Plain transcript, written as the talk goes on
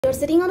You're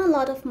sitting on a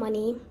lot of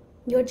money,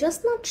 you're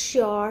just not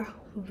sure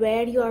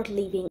where you are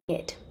leaving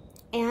it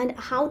and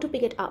how to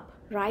pick it up,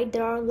 right?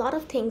 There are a lot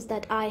of things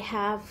that I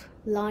have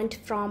learned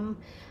from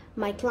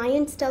my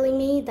clients telling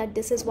me that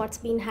this is what's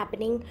been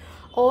happening,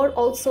 or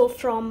also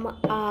from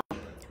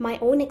my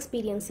own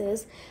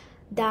experiences,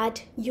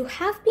 that you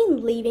have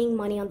been leaving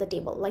money on the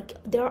table. Like,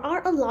 there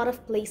are a lot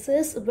of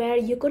places where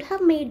you could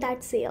have made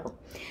that sale,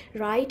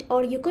 right?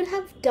 Or you could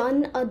have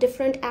done a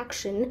different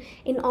action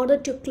in order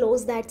to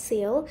close that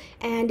sale,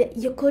 and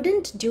you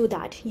couldn't do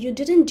that. You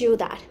didn't do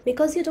that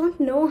because you don't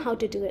know how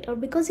to do it, or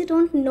because you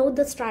don't know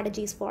the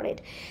strategies for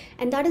it.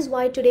 And that is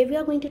why today we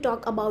are going to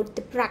talk about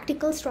the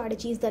practical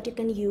strategies that you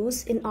can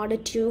use in order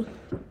to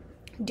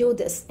do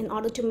this, in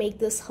order to make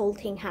this whole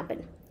thing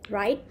happen,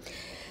 right?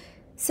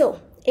 So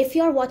if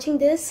you're watching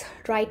this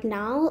right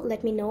now,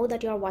 let me know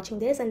that you're watching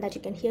this and that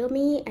you can hear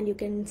me and you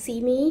can see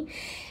me.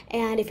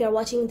 And if you're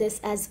watching this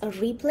as a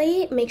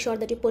replay, make sure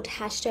that you put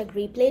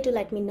 #replay to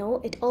let me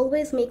know. It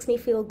always makes me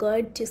feel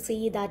good to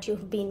see that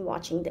you've been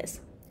watching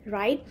this,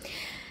 right?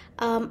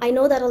 I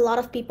know that a lot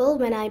of people,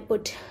 when I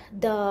put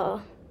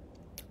the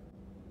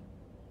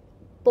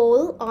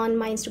poll on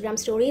my Instagram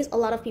stories, a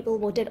lot of people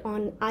voted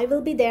on I will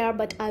be there,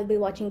 but I'll be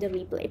watching the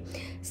replay.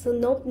 So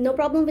no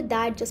problem with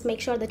that. Just make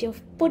sure that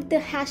you've put the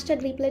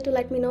 #replay to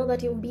let me know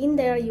that you've been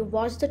there, you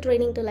watched the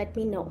training, to let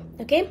me know.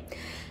 Okay,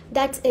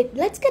 that's it.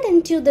 Let's get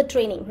into the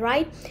training,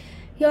 right?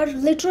 You're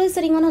literally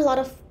sitting on a lot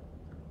of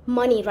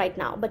money right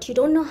now, but you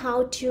don't know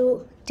how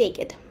to take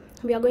it.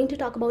 We are going to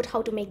talk about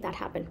how to make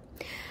that happen.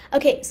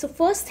 Okay, so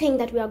first thing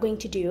that we are going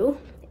to do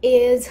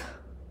is,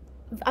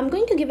 I'm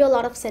going to give you a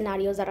lot of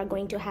scenarios that are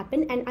going to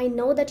happen, and I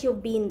know that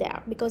you've been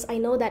there because I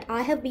know that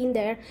I have been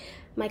there,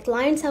 my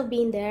clients have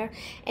been there,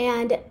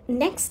 and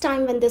next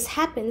time when this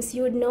happens,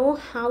 you would know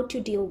how to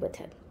deal with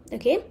it,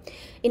 okay?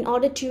 In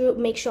order to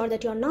make sure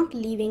that you're not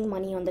leaving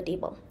money on the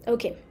table.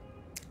 Okay,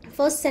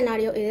 first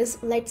scenario is,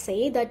 let's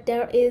say that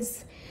there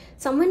is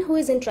someone who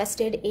is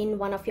interested in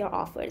one of your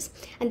offers,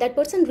 and that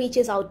person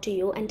reaches out to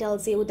you and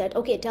tells you that,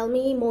 okay, tell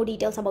me more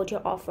details about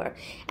your offer.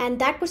 And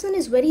that person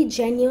is very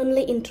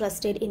genuinely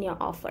interested in your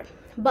offer,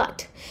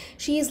 but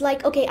she is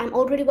like, okay, I'm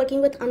already working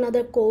with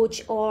another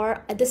coach,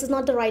 or this is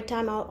not the right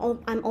time,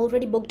 I'm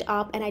already booked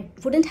up and I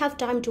wouldn't have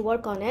time to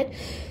work on it,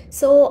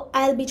 so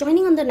I'll be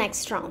joining on the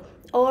next round.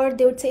 Or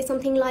they would say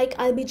something like,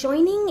 I'll be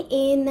joining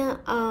in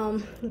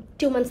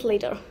 2 months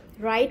later,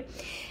 right?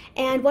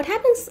 And what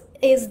happens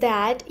is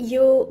that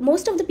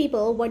most of the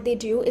people, what they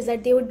do is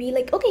that they would be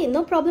like, okay,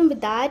 no problem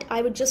with that,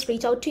 I would just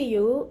reach out to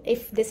you.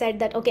 If they said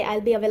that, okay,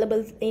 I'll be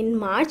available in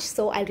March,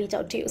 so I'll reach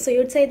out to you. So you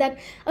would say that,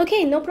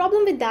 okay, no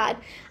problem with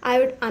that,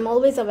 I'm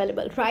always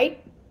available,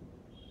 right?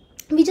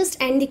 We just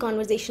end the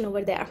conversation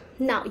over there.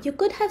 Now, you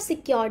could have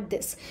secured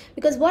this,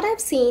 because what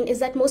I've seen is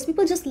that most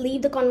people just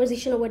leave the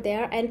conversation over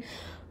there, and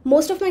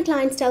most of my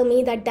clients tell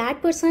me that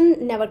that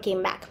person never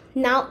came back.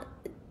 Now,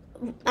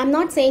 I'm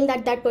not saying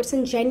that that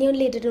person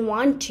genuinely didn't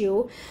want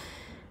to.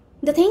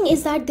 The thing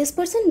is that this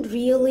person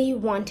really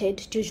wanted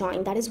to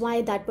join. That is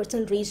why that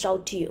person reached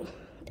out to you,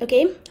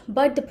 okay?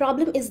 But the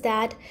problem is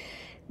that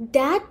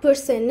that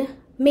person,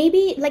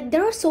 maybe, like,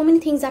 there are so many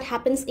things that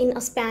happens in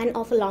a span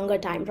of a longer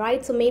time,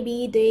 right? So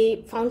maybe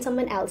they found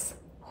someone else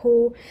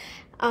who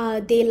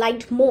they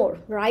liked more,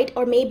 right?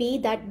 Or maybe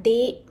that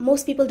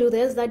most people do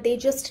this, that they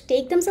just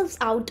take themselves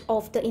out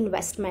of the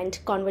investment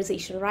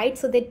conversation, right?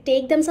 So they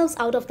take themselves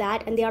out of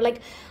that and they are like,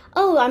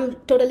 oh, I'm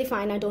totally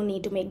fine, I don't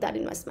need to make that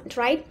investment,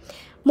 right?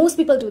 Most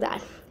people do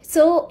that.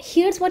 So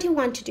here's what you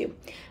want to do.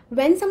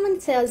 When someone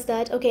says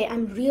that, okay,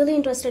 I'm really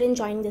interested in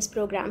joining this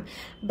program,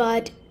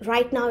 but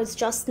right now it's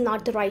just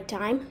not the right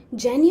time,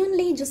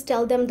 genuinely just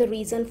tell them the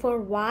reason for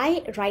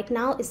why right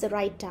now is the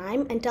right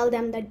time, and tell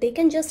them that they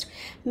can just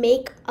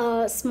make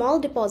a small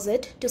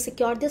deposit to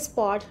secure this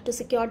spot, to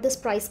secure this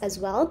price as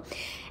well.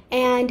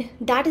 And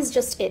that is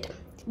just it.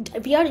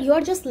 You are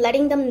just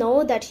letting them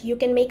know that you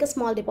can make a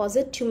small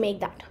deposit to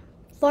make that.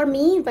 For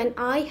me, when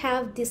I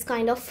have this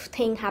kind of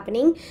thing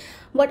happening,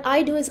 what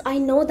I do is, I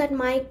know that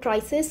my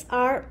prices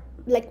are,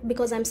 like,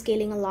 because I'm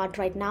scaling a lot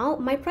right now,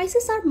 my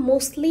prices are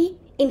mostly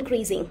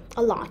increasing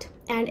a lot,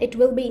 and it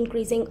will be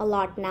increasing a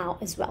lot now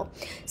as well.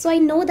 So I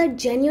know that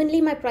genuinely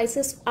my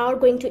prices are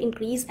going to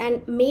increase,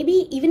 and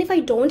maybe even if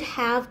I don't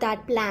have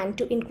that plan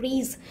to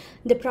increase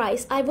the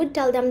price, I would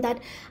tell them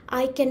that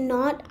I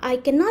cannot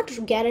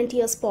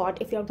guarantee a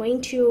spot if you're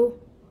going to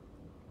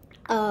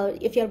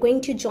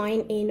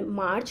join in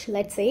March.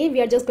 Let's say, we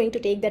are just going to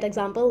take that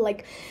example,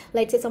 like,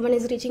 let's say someone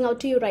is reaching out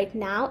to you right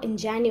now in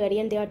January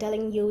and they are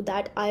telling you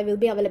that I will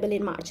be available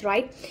in March,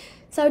 right?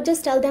 So I would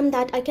just tell them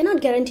that I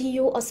cannot guarantee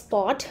you a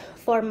spot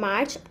for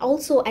March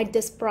also at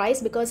this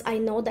price, because I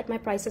know that my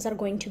prices are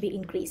going to be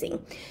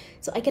increasing.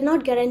 So I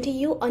cannot guarantee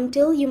you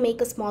until you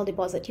make a small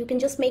deposit. You can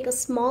just make a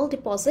small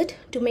deposit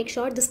to make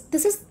sure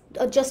this is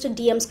just a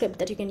DM script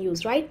that you can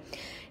use, right?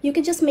 You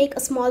can just make a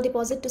small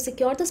deposit to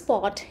secure the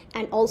spot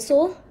and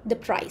also the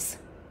price,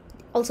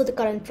 also the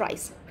current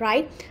price,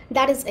 right?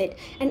 That is it.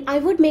 And I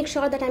would make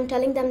sure that I'm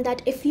telling them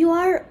that if you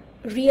are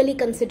really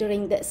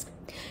considering this,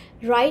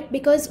 right?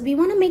 Because we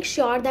want to make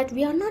sure that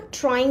we are not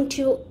trying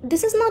to,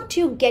 this is not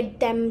to get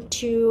them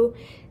to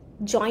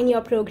join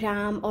your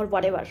program or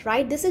whatever,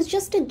 right? This is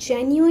just a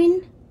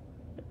genuine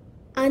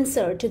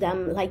answer to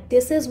them, like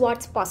this is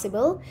what's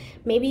possible.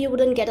 Maybe you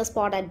wouldn't get a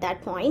spot at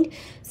that point,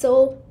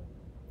 so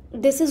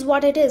this is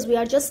what it is. We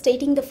are just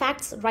stating the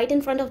facts right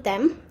in front of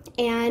them,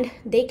 and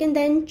they can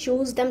then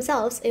choose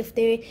themselves if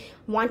they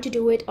want to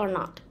do it or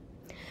not,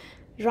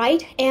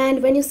 right?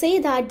 And when you say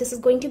that this is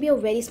going to be a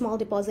very small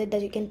deposit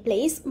that you can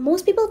place,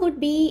 most people would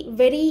be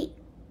very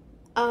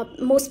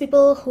most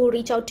people who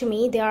reach out to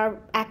me, they are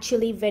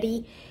actually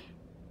very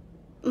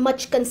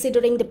much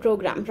considering the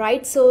program,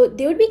 right? So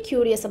they would be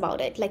curious about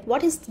it, like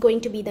what is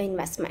going to be the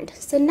investment.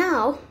 So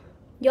now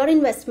your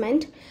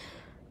investment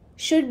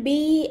should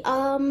be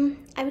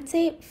I would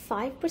say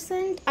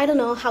 5%. I don't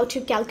know how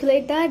to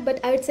calculate that, but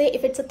I would say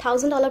if it's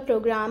 $1,000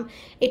 program,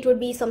 it would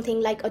be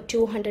something like a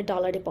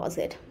 $200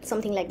 deposit,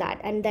 something like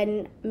that, and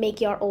then make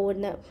your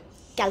own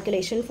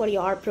calculation for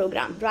your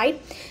program,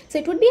 right? So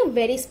it would be a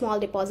very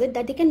small deposit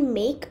that they can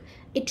make.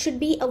 It should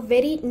be a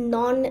very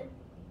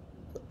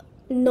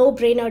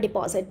no-brainer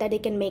deposit that they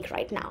can make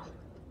right now,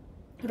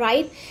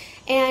 right?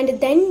 And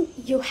then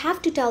you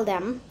have to tell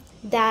them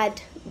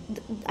that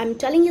I'm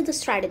telling you the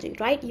strategy,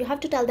 right? You have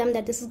to tell them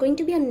that this is going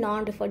to be a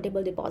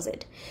non-refundable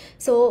deposit.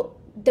 So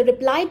the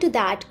reply to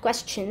that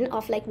question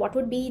of like what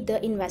would be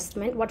the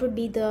investment, what would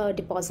be the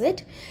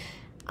deposit,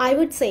 I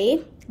would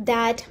say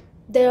that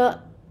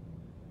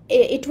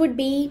it would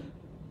be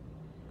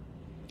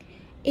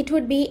a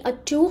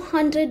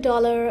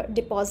 $200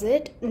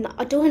 deposit,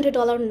 a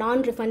 $200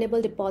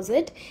 non-refundable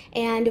deposit,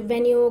 and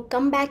when you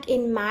come back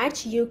in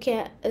March, you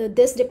can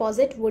this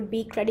deposit would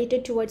be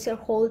credited towards your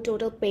whole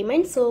total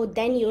payment. So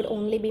then you would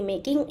only be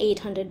making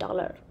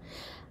 $800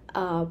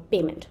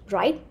 payment,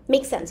 right?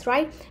 Makes sense,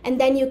 right? And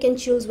then you can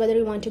choose whether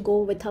you want to go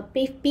with a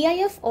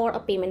PIF or a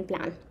payment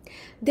plan.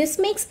 This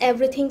makes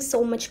everything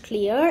so much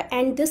clear,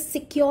 and this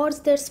secures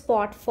their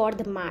spot for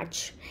the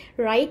March,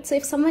 right? So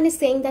if someone is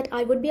saying that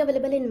I would be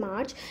available in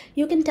March,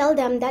 you can tell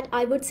them that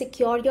I would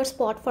secure your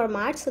spot for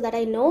March so that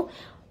I know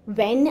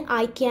when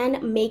I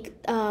can make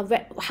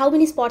how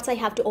many spots I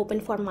have to open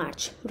for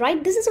March,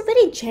 right? This is a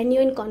very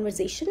genuine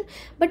conversation,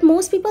 but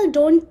most people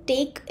don't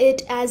take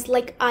it as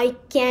like I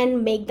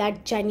can make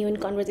that genuine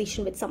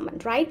conversation with someone,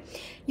 right?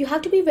 You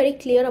have to be very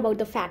clear about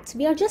the facts.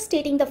 We are just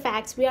stating the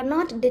facts. We are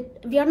not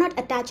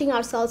attaching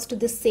ourselves to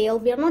this sale.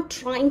 We are not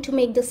trying to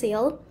make the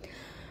sale.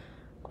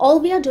 All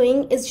we are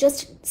doing is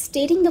just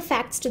stating the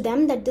facts to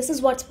them that this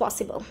is what's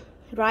possible,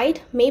 right?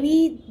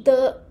 Maybe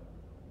the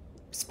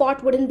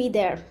spot wouldn't be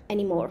there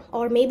anymore,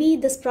 or maybe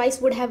this price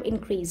would have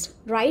increased,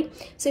 right?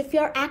 So if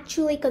you're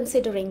actually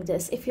considering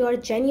this, if you are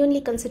genuinely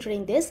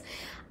considering this,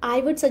 I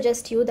would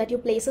suggest you that you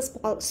place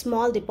a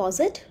small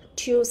deposit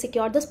to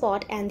secure the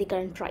spot and the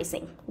current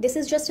pricing. This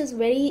is just a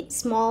very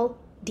small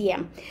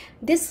DM.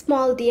 This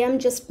small DM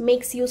just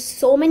makes you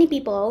so many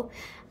people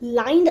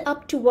lined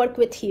up to work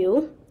with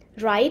you,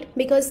 right?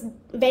 Because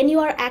when you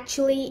are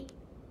actually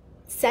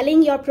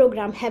selling your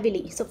program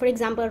heavily, so for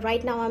example,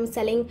 right now I'm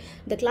selling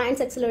the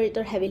Clients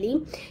Accelerator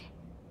heavily.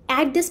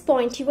 At this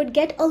point, you would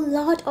get a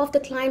lot of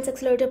the Clients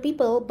Accelerator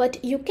people,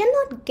 but you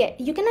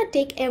cannot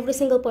take every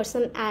single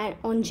person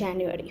on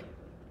January,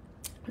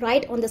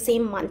 right? On the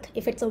same month,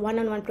 if it's a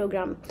one-on-one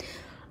program.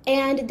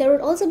 And there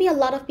would also be a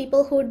lot of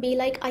people who would be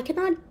like, I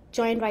cannot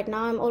join right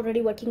now, I'm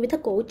already working with a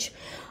coach,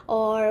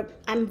 or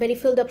I'm very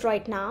filled up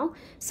right now.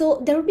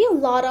 So there would be a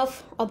lot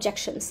of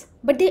objections,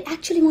 but they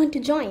actually want to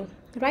join,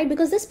 right?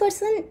 Because this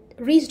person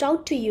reached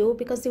out to you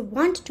because they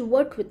want to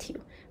work with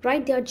you,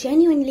 right? They are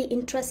genuinely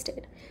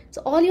interested.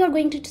 So all you are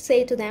going to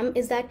say to them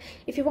is that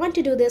if you want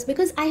to do this,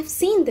 because I've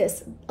seen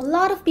this, a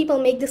lot of people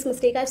make this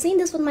mistake. I've seen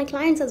this with my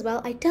clients as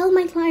well. I tell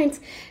my clients,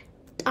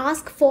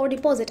 ask for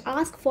deposit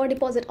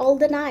all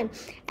the time.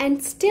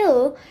 And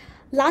still,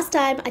 last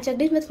time I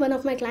checked in with one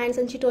of my clients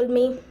and she told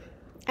me,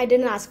 I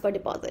didn't ask for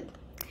deposit.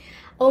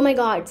 Oh my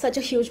God, such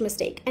a huge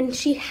mistake. And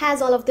she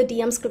has all of the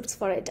DM scripts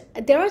for it.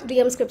 There are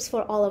DM scripts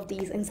for all of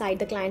these inside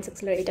the Clients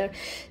Accelerator.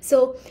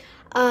 So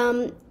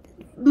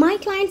my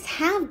clients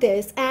have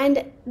this,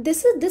 and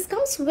this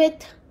comes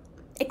with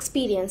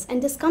experience,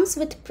 and this comes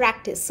with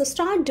practice. So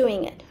start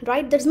doing it,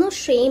 right? There's no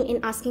shame in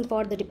asking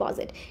for the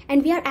deposit.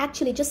 And we are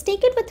actually just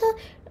take it with a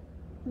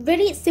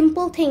very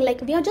simple thing.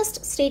 Like, we are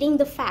just stating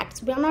the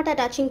facts. We are not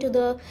attaching to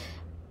the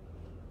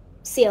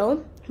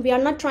sale. We are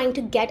not trying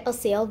to get a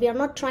sale. We are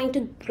not trying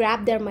to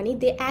grab their money.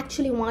 They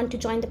actually want to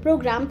join the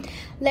program.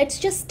 Let's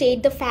just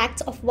state the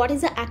facts of what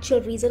is the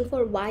actual reason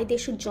for why they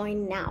should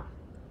join now.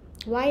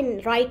 Why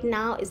right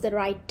now is the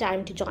right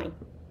time to join,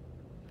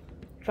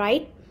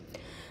 right?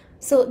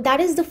 So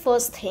that is the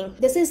first thing.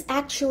 This is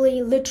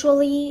actually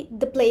literally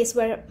the place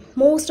where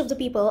most of the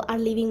people are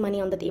leaving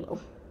money on the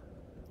table,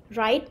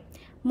 right?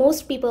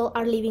 Most people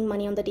are leaving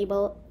money on the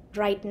table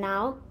right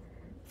now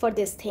for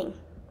this thing.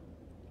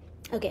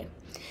 Okay,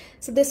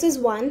 so this is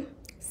one.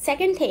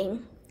 Second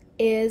thing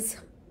is,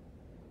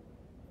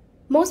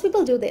 most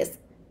people do this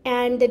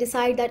and they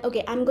decide that,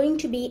 okay, I'm going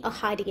to be a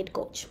high ticket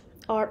coach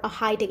or a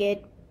high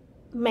ticket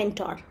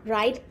mentor,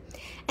 right?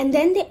 And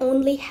then they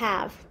only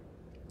have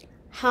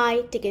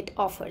high ticket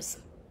offers,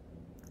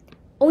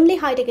 only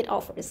high ticket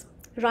offers,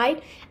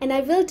 right? And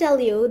I will tell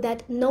you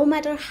that no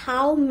matter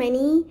how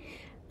many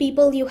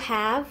people you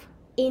have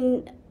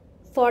in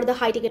for the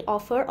high ticket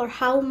offer, or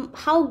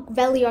how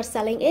well you're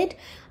selling it,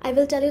 I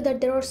will tell you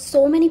that there are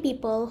so many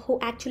people who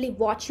actually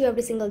watch you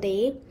every single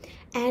day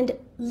and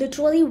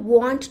literally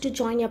want to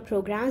join your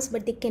programs,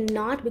 but they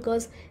cannot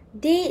because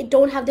they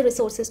don't have the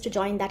resources to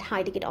join that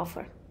high ticket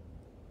offer,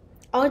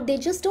 or they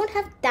just don't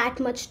have that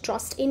much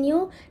trust in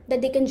you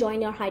that they can join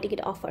your high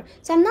ticket offer.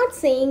 So I'm not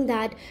saying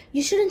that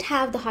you shouldn't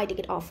have the high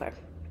ticket offer,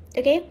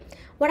 okay?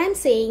 What I'm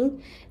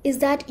saying is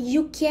that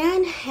you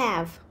can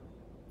have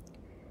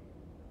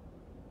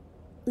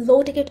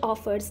low ticket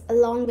offers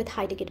along with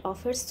high ticket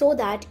offers so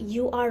that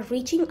you are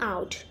reaching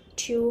out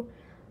to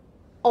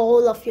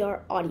all of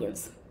your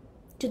audience,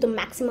 to the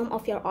maximum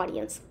of your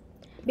audience.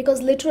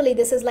 Because literally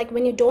this is like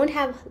when you don't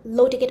have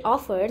low ticket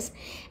offers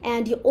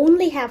and you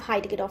only have high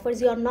ticket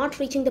offers, you are not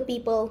reaching the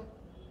people,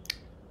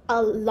 a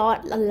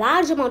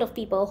large amount of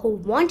people who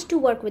want to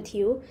work with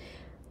you,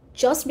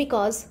 just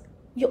because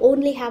you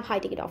only have high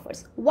ticket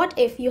offers. What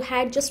if you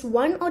had just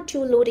 1 or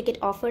 2 low ticket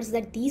offers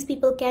that these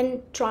people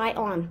can try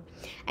on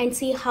and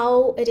see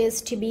how it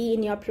is to be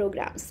in your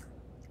programs,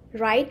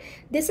 right?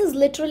 This is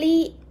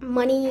literally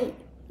money,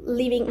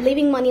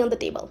 leaving money on the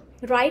table,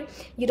 right?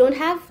 You don't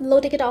have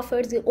low ticket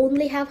offers, you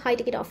only have high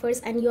ticket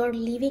offers, and you're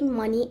leaving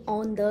money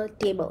on the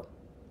table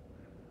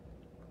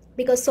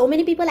because so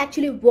many people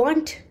actually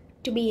want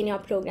to be in your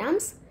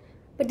programs,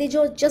 but they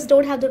just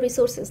don't have the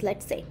resources,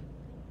 let's say,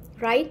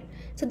 right?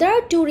 So there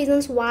are 2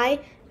 reasons why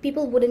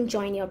people wouldn't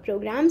join your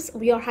programs,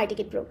 your high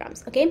ticket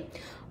programs, okay?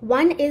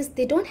 One is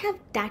they don't have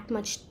that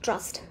much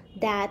trust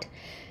that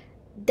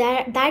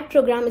that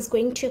program is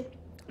going to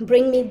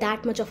bring me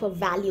that much of a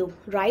value,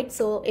 right?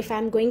 So if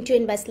I'm going to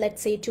invest,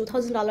 let's say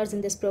 $2,000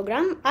 in this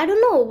program, I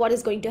don't know what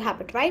is going to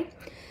happen, right?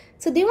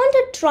 So they want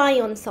to try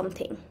on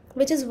something,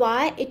 which is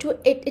why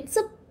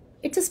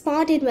it's a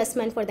smart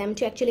investment for them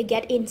to actually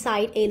get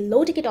inside a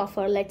low ticket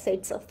offer. Let's say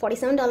it's a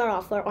 $47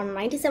 offer or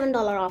 $97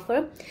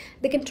 offer.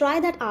 They can try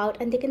that out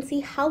and they can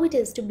see how it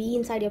is to be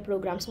inside your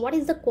programs. What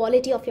is the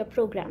quality of your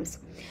programs,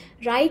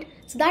 right?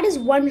 So that is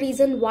one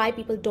reason why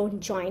people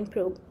don't join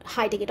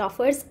high ticket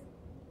offers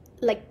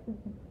like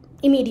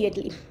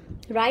immediately,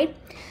 right?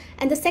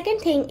 And the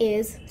second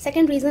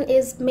reason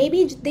is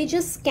maybe they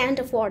just can't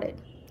afford it,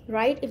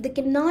 right? If they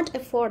cannot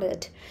afford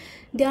it,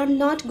 they are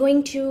not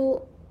going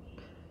to,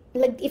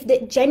 like, if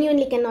they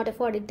genuinely cannot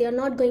afford it, they are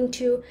not going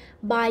to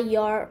buy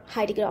your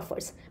high ticket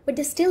offers, but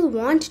they still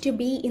want to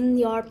be in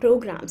your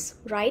programs,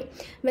 right?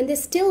 When they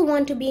still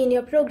want to be in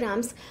your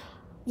programs,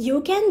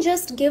 you can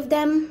just give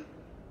them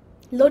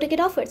low ticket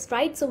offers,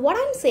 right? So what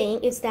I'm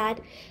saying is that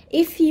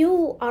if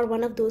you are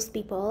one of those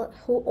people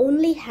who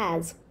only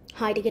has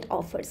high ticket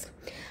offers,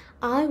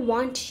 I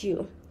want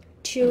you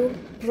to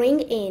bring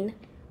in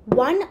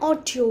 1 or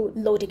 2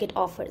 low ticket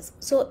offers.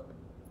 So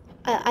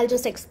I'll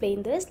just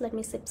explain this. Let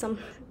me sip some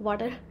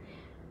water.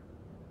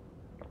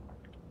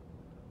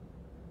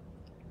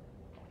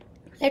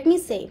 Let me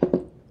say,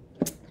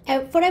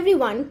 for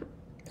everyone,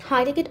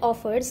 high ticket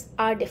offers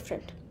are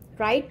different,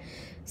 right?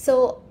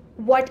 So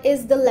what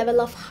is the level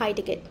of high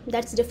ticket?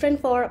 That's different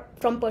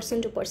from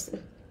person to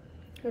person,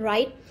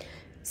 right?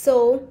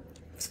 So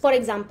for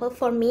example,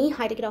 for me,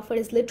 high ticket offer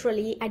is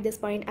literally at this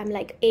point, I'm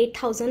like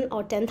 $8,000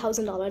 or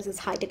 $10,000 is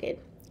high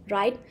ticket,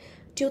 right?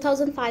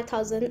 2,000,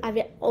 5,000.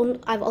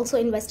 I've also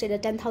invested a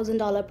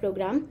 $10,000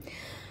 program,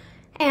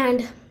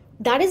 and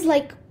that is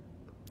like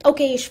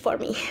okay-ish for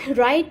me,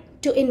 right?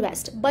 To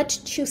invest, but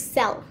to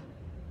sell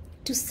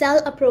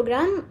a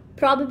program,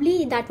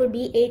 probably that would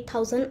be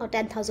 $8,000 or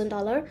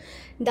 $10,000.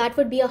 That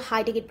would be a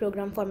high ticket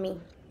program for me,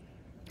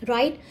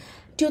 right?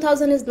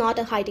 2,000 is not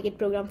a high ticket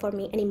program for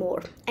me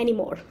anymore.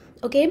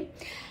 Okay.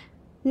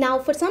 Now,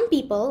 for some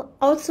people,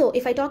 also,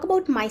 if I talk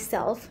about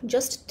myself,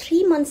 just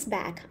 3 months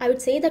back, I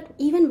would say that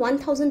even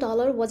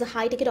 $1,000 was a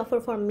high ticket offer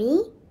for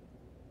me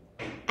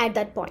at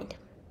that point,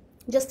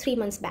 just 3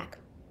 months back.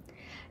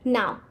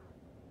 Now,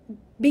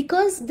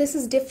 because this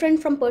is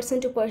different from person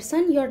to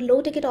person, your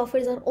low ticket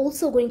offers are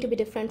also going to be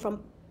different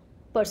from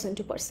person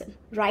to person,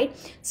 right?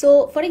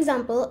 So for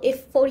example,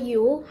 if for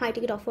you high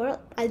ticket offer,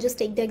 I'll just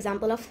take the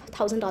example of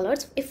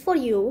 $1,000. If for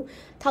you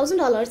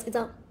 $1,000 is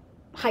a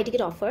high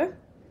ticket offer,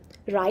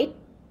 right,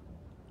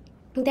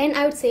 then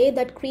I would say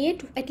that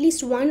create at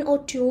least 1 or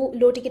 2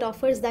 low ticket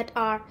offers that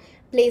are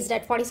placed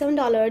at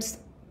 $47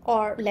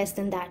 or less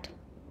than that.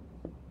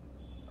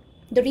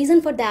 The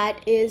reason for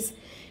that is,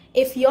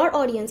 if your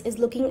audience is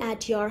looking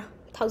at your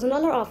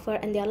 $1,000 offer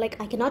and they are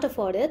like, I cannot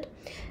afford it,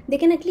 they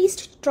can at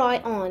least try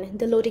on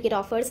the low ticket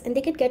offers and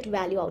they can get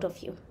value out of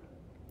you,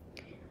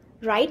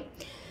 right?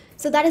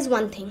 So that is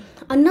one thing.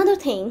 Another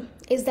thing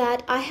is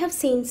that I have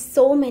seen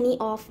so many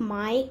of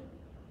my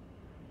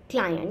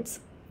clients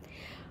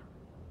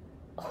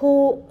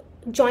who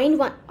joined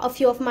a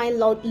few of my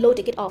low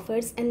ticket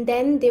offers, and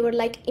then they were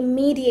like,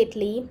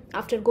 immediately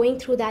after going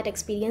through that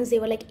experience, they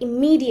were like,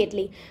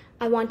 immediately,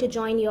 I want to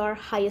join your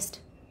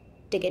highest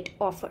ticket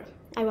offer.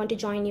 I want to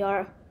join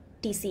your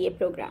TCA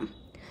program.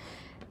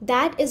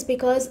 That is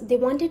because they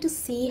wanted to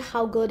see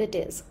how good it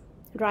is,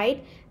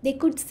 right? They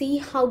could see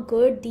how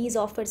good these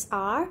offers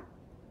are.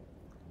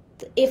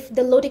 If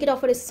the low ticket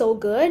offer is so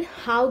good,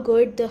 how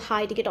good the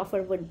high ticket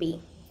offer would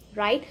be,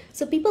 right?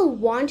 So people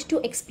want to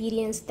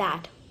experience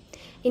that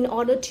in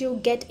order to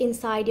get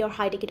inside your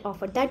high ticket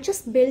offer. That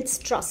just builds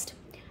trust.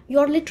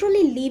 You're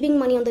literally leaving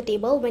money on the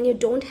table when you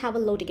don't have a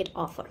low ticket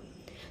offer.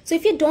 So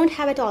if you don't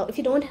have it all, if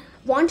you don't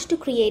want to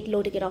create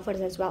low ticket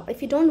offers as well,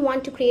 if you don't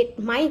want to create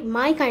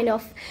my kind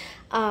of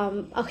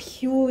a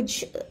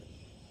huge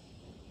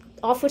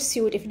offer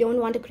suite, if you don't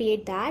want to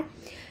create that,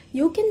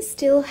 you can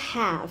still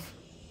have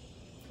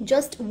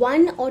just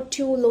 1 or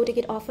 2 low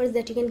ticket offers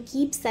that you can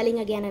keep selling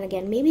again and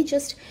again. Maybe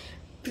just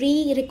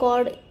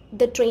pre-record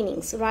the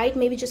trainings, right?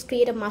 Maybe just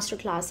create a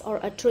masterclass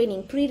or a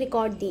training,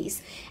 pre-record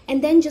these,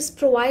 and then just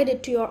provide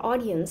it to your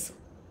audience,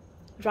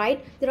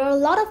 right? There are a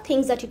lot of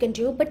things that you can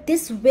do, but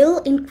this will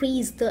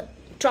increase the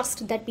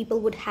trust that people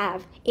would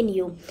have in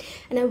you.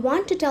 And I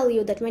want to tell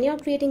you that when you're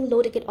creating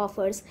low ticket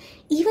offers,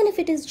 even if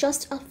it is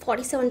just a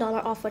 $47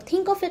 offer,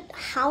 think of it,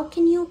 how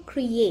can you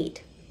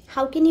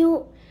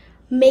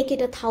make it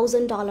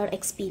 $1,000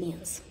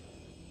 experience?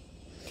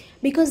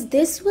 Because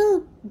this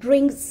will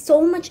bring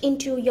so much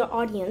into your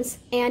audience.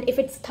 And if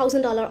it's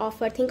 $1,000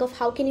 offer, think of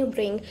how can you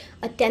bring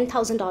a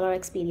 $10,000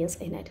 experience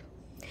in it,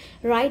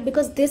 right?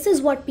 Because this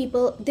is what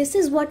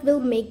will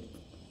make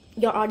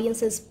your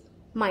audience's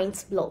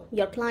minds blow,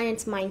 your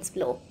clients' minds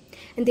blow.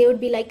 And they would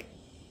be like,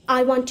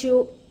 I want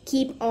to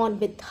keep on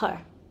with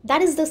her.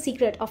 That is the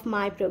secret of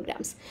my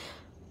programs.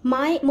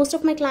 Most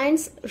of my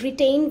clients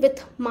retain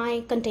with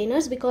my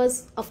containers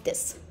because of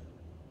this.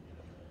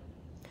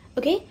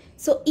 Okay,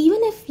 so even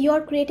if you're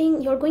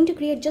going to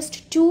create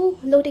just 2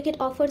 low ticket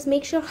offers,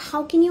 make sure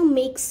how can you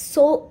make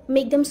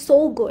them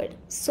so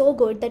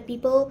good that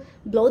people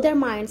blow their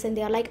minds and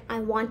they are like,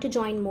 I want to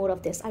join more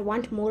of this. I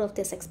want more of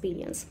this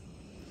experience,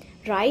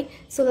 right?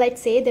 So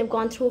let's say they've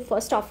gone through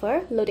first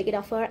offer, low ticket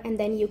offer, and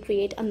then you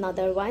create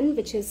another one,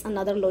 which is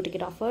another low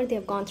ticket offer.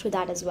 They've gone through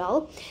that as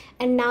well.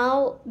 And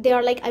now they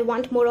are like, I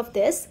want more of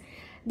this.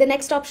 The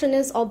next option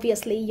is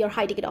obviously your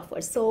high ticket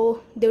offer.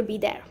 So they would be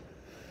there,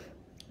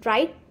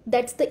 right?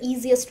 That's the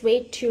easiest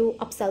way to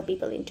upsell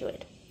people into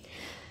it.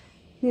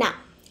 Now,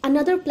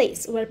 another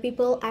place where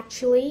people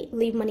actually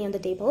leave money on the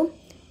table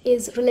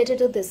is related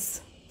to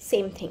this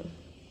same thing.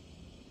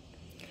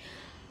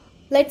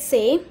 Let's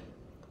say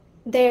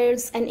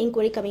there's an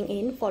inquiry coming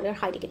in for your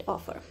high ticket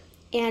offer,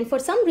 and for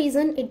some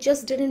reason it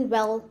just didn't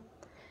go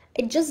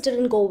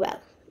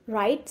well,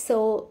 right?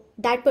 So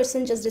that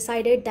person just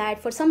decided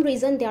that for some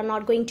reason they are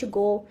not going to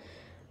go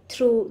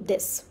through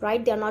this,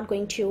 right? They are not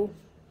going to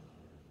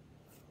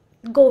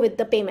go with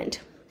the payment,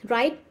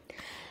 right?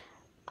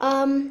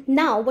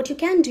 Now what you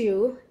can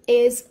do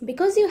is,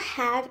 because you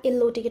have a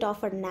low ticket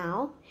offer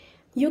now,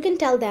 you can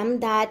tell them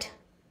that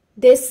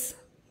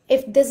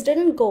if this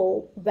didn't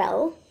go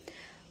well,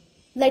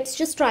 let's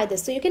just try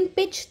this. So you can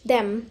pitch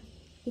them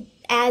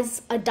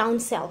as a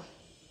downsell,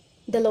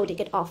 the low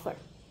ticket offer,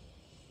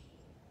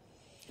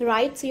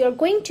 right? So you're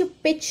going to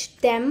pitch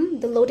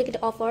them the low ticket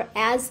offer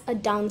as a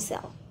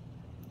downsell.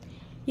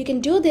 You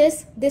can do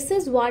this. This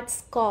is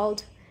what's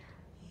called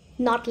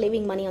not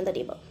leaving money on the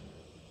table,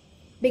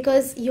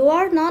 because you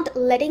are not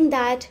letting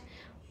that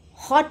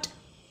hot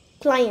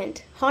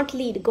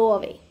lead go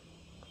away.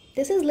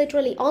 This is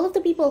literally all of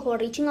the people who are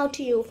reaching out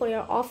to you for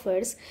your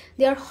offers.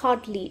 They are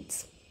hot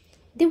leads.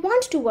 They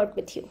want to work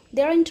with you.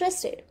 They are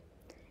interested.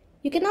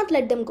 You cannot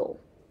let them go.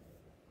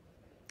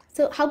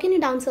 So how can you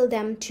downsell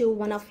them to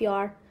one of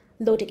your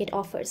low ticket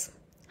offers?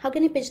 How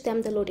can you pitch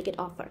them the low ticket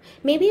offer?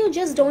 Maybe you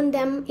just don't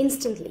them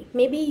instantly.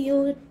 Maybe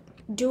you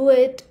do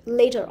it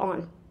later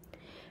on,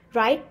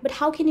 right? But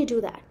how can you do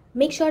that?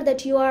 Make sure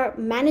that you are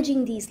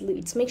managing these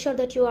leads. Make sure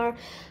that you are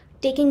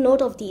taking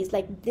note of these,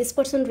 like this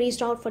person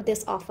reached out for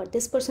this offer.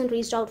 This person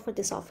reached out for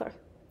this offer.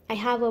 I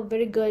have a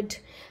very good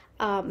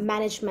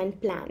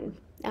management plan,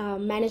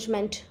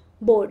 management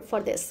board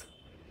for this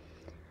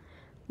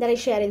that I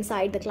share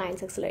inside the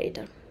Clients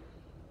Accelerator.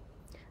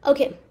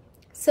 Okay,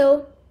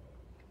 so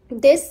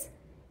this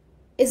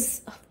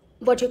is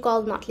what you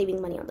call not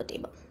leaving money on the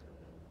table,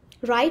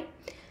 right?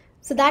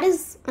 So that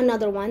is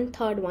another one,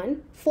 third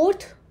one.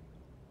 Fourth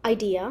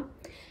idea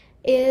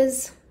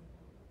is,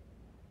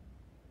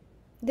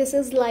 this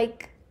is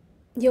like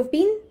you've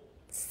been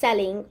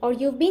selling or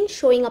you've been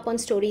showing up on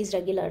stories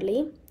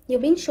regularly.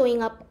 You've been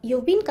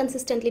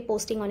consistently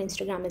posting on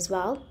Instagram as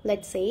well,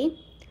 let's say.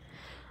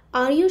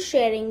 Are you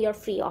sharing your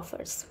free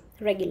offers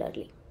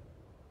regularly?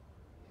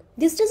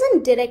 This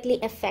doesn't directly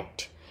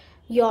affect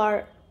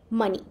your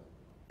money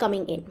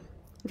coming in,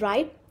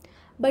 right?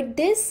 But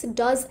this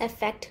does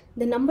affect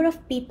the number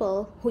of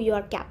people who you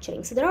are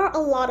capturing. So there are a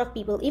lot of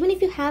people, even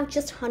if you have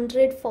just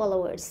 100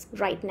 followers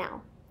right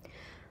now,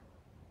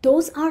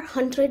 those are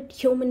 100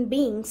 human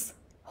beings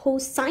who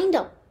signed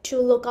up to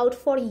look out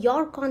for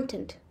your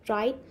content,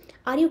 right?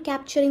 Are you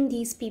capturing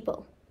these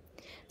people?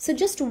 So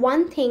just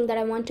one thing that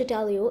I want to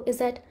tell you is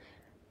that,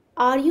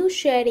 are you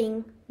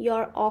sharing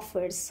your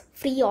offers,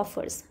 free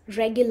offers,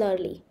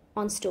 regularly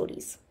on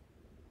stories?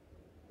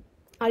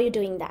 Are you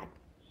doing that?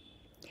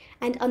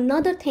 And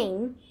another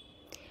thing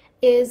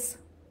is,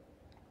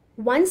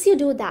 once you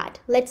do that,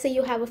 let's say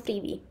you have a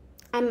freebie.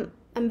 I'm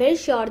very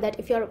sure that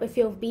if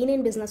you've been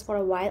in business for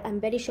a while, I'm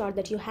very sure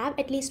that you have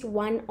at least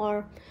one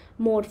or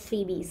more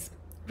freebies,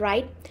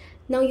 right?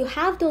 Now you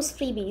have those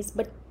freebies,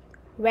 but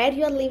where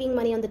you are leaving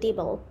money on the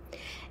table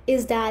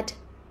is that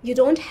you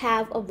don't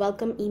have a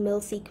welcome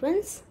email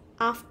sequence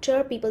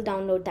after people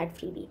download that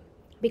freebie,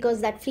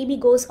 because that freebie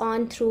goes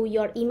on through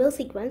your email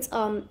sequence,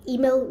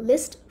 email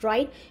list,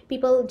 right?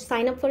 People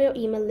sign up for your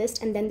email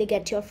list and then they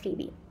get your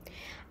freebie.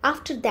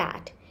 After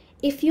that,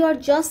 if you are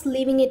just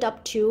leaving it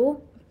up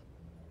to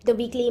the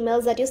weekly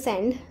emails that you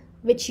send,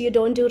 which you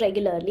don't do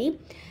regularly,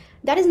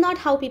 that is not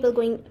how people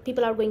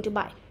are going to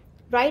buy,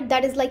 right?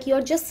 That is like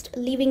you're just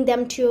leaving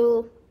them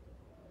to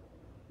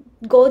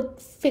go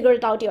figure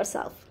it out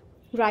yourself,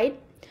 right?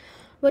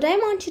 What I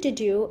want you to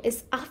do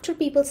is, after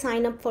people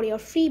sign up for your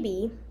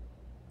freebie,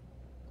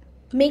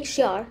 make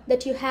sure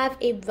that you have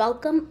a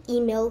welcome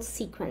email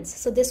sequence.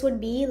 So this would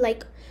be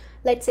like,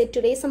 let's say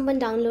today someone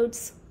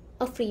downloads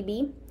a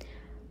freebie.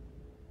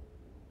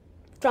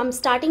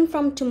 Starting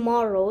from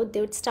tomorrow, they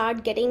would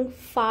start getting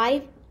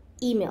 5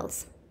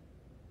 emails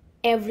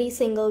every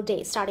single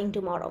day starting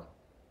tomorrow,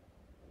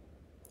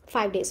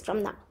 5 days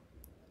from now,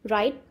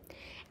 right?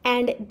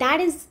 And that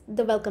is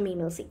the welcome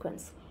email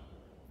sequence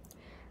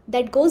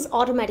that goes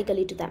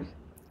automatically to them.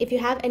 If you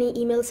have any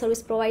email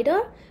service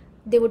provider,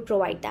 they would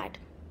provide that,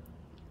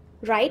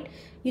 right?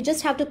 You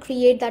just have to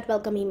create that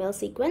welcome email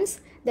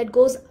sequence that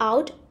goes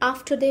out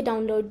after they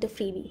download the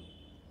freebie.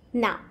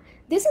 Now,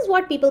 this is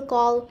what people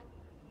call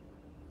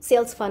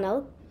sales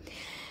funnel,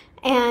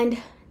 and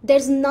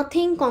there's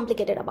nothing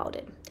complicated about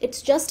it.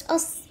 It's just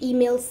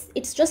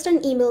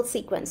an email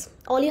sequence.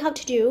 All you have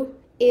to do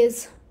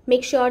is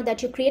make sure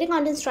that you create a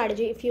content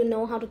strategy. If you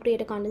know how to create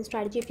a content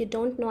strategy, if you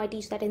don't know, I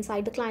teach that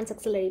inside the Clients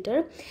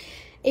Accelerator.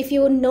 If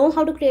you know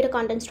how to create a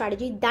content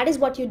strategy, that is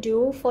what you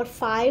do for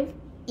 5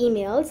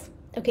 emails.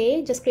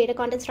 Okay, just create a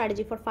content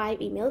strategy for 5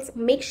 emails.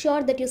 Make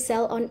sure that you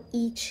sell on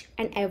each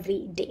and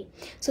every day,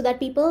 so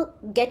that people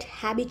get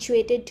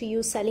habituated to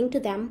you selling to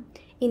them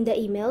in the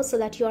email, so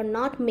that you are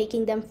not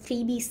making them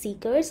freebie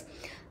seekers.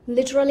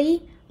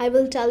 Literally, I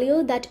will tell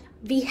you that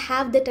we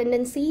have the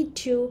tendency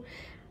to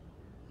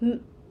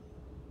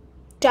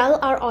tell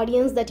our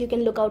audience that you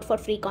can look out for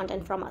free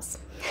content from us,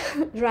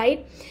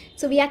 right?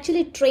 So we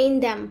actually train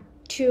them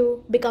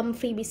to become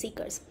freebie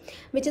seekers,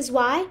 which is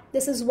why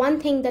this is one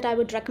thing that I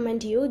would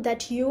recommend you,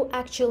 that you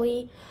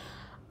actually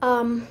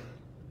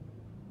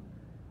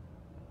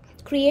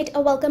create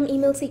a welcome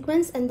email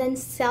sequence and then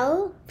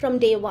sell from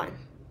day one.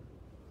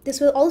 This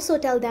will also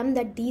tell them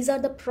that these are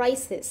the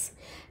prices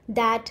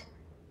that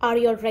are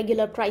your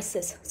regular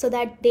prices, so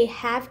that they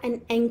have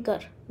an anchor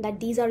that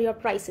these are your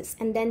prices,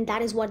 and then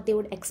that is what they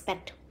would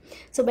expect.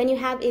 So when you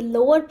have a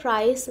lower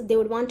price, they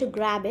would want to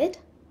grab it,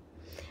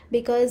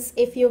 because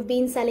if you've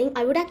been selling,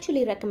 I would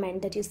actually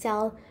recommend that you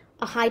sell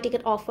a high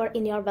ticket offer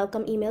in your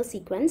welcome email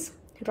sequence,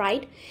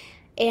 right?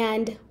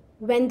 And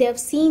when they've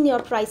seen your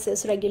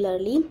prices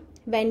regularly,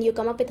 when you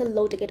come up with a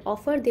low ticket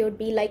offer, they would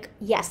be like,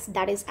 yes,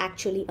 that is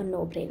actually a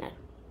no-brainer,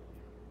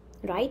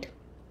 right?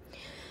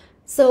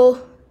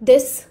 So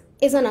this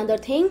is another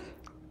thing.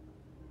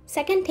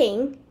 Second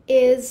thing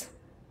is,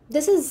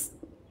 this is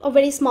a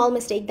very small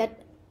mistake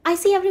that I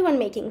see everyone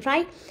making,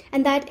 right?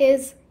 And that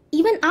is,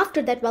 even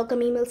after that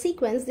welcome email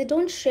sequence, they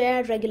don't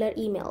share regular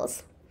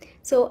emails.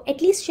 So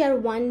at least share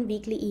one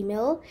weekly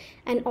email,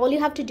 and all you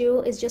have to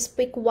do is just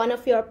pick one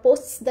of your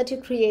posts that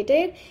you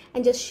created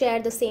and just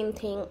share the same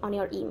thing on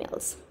your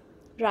emails,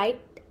 right?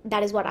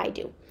 That is what I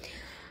do.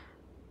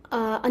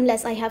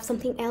 Unless I have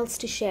something else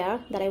to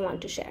share that I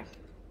want to share.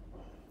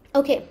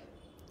 Okay.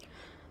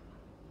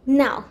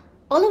 Now,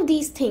 all of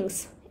these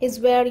things is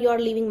where you're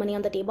leaving money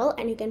on the table,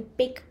 and you can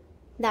pick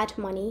that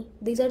money.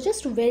 These are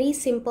just very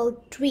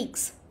simple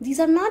tweaks. These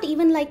are not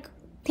even like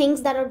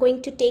things that are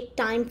going to take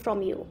time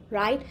from you,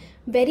 right?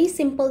 Very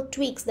simple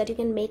tweaks that you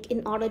can make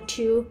in order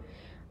to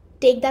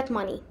take that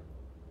money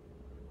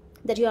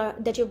that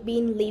you've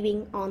been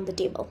leaving on the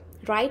table,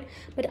 right?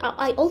 But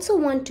I also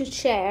want to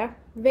share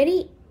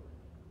very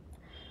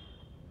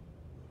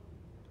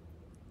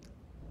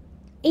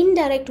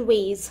indirect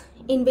ways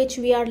in which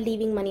we are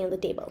leaving money on the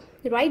table,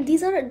 right?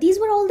 These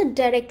were all the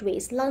direct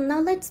ways. Now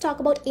let's talk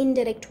about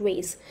indirect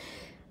ways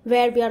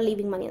where we are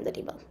leaving money on the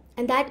table.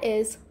 And that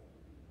is,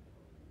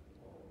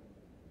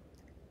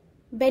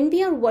 when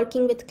we are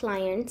working with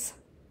clients,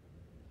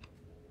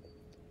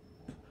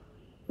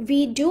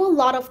 we do a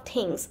lot of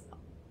things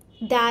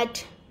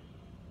that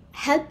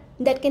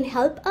can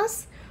help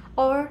us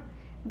or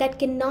that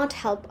cannot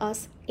help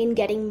us in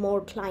getting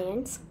more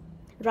clients,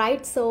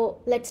 right? So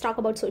let's talk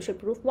about social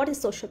proof. What is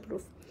social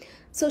proof?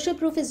 Social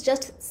proof is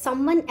just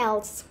someone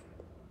else,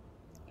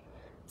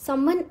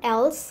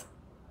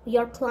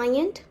 your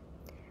client,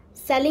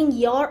 selling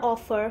your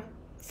offer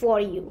for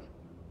you,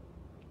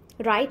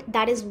 right?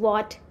 That is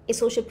what a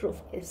social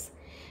proof is,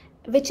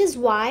 which is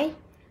why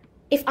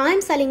If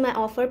I'm selling my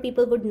offer,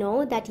 people would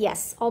know that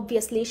yes,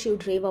 obviously she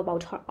would rave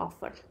about her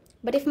offer.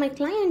 But if my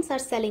clients are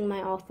selling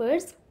my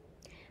offers,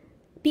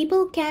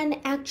 people can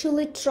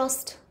actually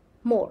trust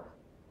more,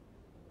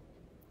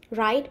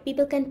 right?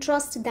 People can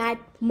trust that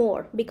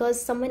more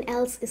because someone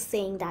else is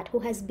saying that, who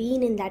has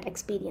been in that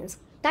experience.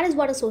 That is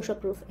what a social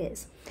proof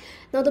is.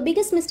 Now, the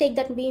biggest mistake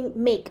that we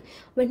make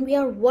when we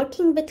are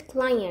working with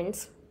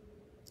clients,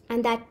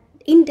 and that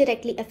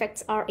indirectly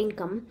affects our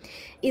income,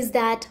 is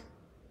that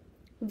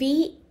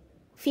we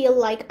feel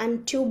like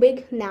I'm too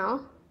big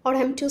now, or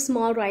I'm too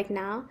small right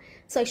now,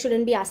 so I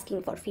shouldn't be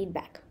asking for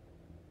feedback.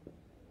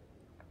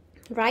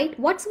 Right?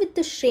 What's with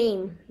the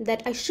shame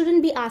that I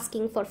shouldn't be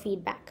asking for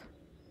feedback?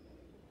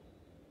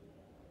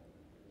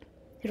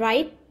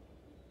 Right?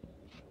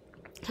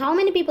 How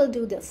many people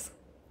do this?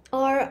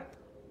 Or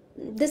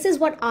this is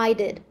what I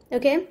did,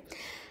 okay?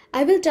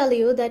 I will tell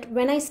you that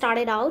when I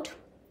started out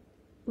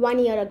 1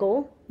 year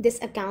ago,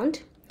 this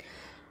account,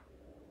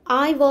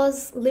 I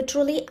was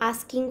literally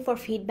asking for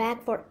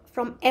feedback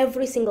from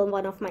every single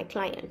one of my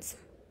clients.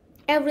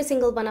 Every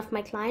single one of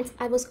my clients.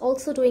 I was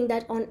also doing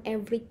that on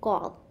every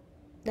call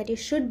that you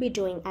should be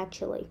doing,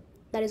 actually.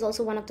 That is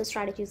also one of the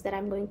strategies that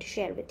I'm going to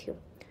share with you.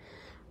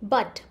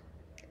 But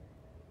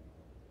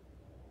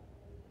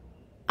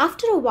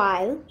after a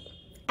while,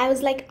 I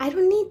was like, I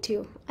don't need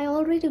to. I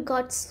already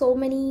got so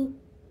many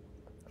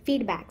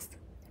feedbacks,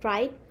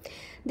 right?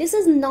 This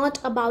is not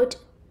about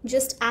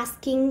just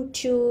asking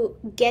to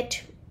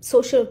get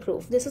social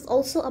proof. This is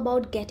also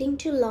about getting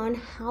to learn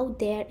how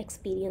their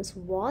experience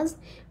was,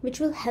 which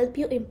will help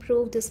you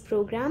improve this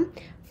program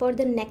for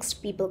the next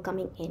people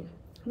coming in,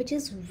 which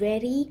is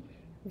very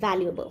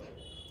valuable.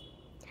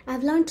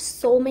 I've learned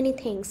so many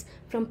things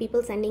from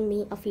people sending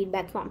me a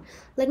feedback form.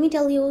 Let me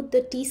tell you,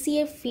 the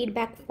TCA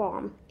feedback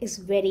form is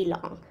very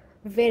long,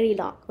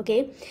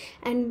 okay?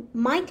 And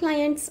my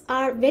clients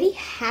are very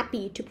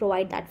happy to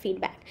provide that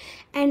feedback.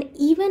 And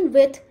even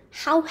with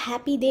how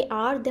happy they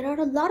are, there are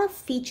a lot of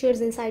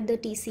features inside the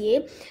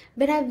TCA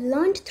where I've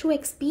learned through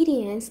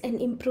experience and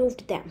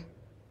improved them.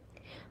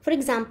 For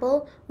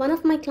example, one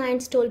of my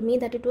clients told me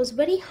that it was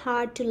very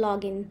hard to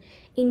log in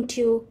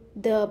into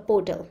the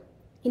portal,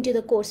 into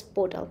the course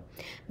portal,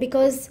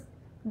 because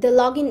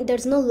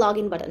there's no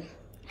login button.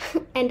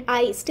 And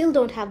I still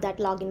don't have that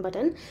login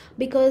button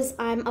because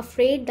I'm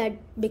afraid that,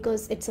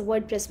 because it's a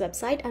WordPress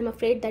website, I'm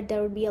afraid that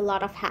there will be a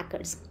lot of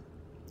hackers,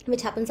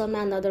 which happens on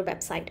my another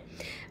website,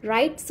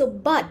 right? So,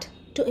 but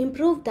to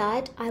improve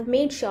that, I've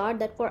made sure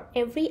that for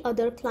every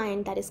other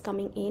client that is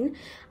coming in,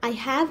 I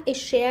have a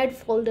shared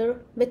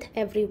folder with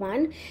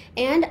everyone,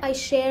 and I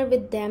share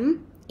with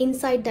them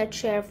inside that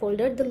share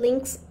folder the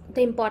links,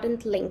 the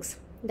important links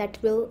that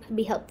will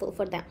be helpful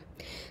for them.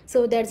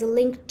 So there's a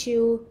link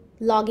to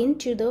log in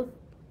to the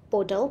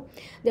portal.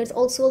 There's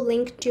also a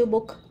link to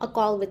book a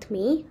call with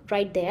me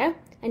right there.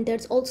 And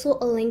there's also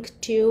a link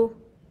to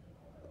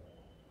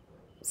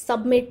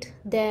submit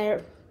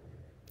their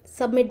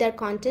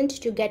content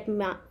to get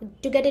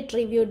it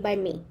reviewed by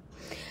me.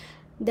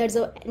 There's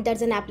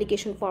an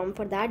application form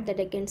for that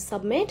I can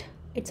submit.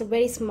 It's a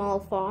very small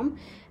form.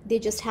 They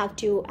just have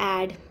to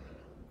add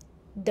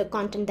the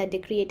content that they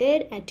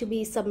created and to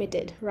be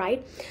submitted,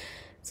 right?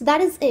 So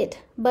that is it.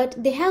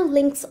 But they have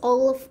links to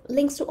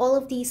all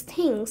of these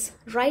things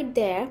right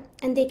there,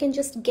 and they can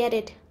just get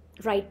it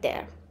right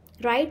there,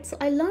 right? So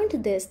I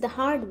learned this the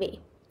hard way.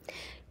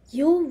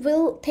 You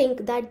will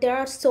think that there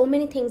are so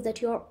many things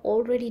that you are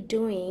already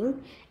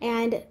doing,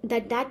 and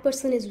that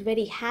person is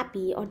very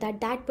happy, or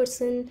that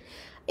person,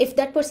 if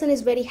that person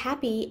is very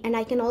happy and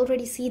I can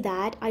already see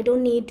that, I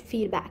don't need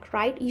feedback,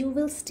 right? You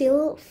will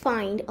still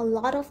find a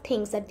lot of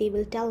things that they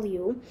will tell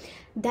you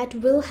that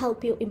will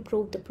help you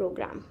improve the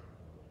program,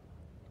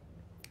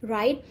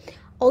 right?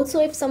 Also,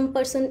 if some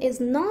person is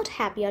not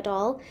happy at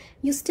all,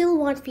 you still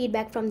want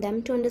feedback from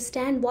them to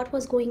understand what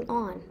was going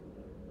on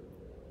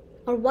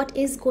or what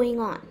is going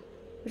on,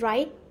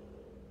 right?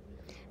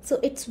 So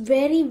it's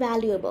very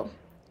valuable.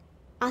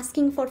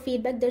 Asking for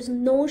feedback, there's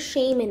no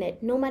shame in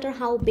it. No matter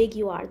how big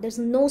you are, there's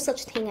no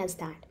such thing as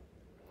that.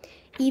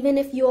 Even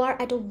if you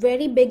are at a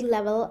very big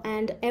level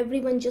and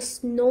everyone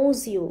just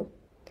knows you,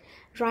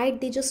 right?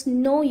 They just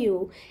know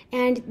you,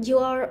 and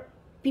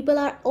people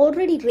are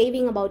already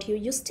raving about you,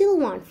 you still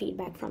want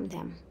feedback from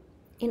them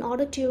in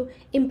order to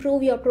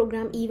improve your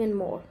program even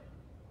more,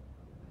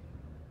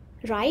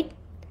 right?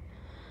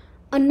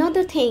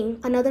 Another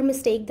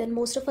mistake that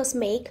most of us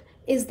make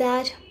is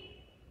that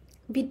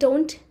we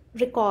don't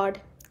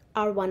record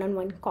our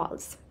one-on-one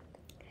calls.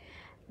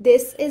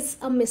 This is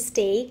a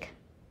mistake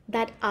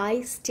that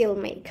I still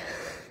make.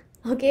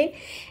 Okay,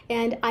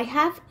 and I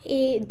have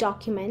a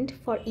document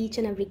for each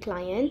and every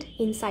client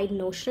inside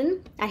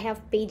Notion. I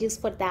have pages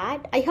for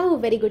that. I have a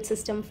very good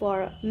system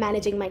for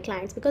managing my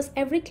clients because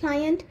every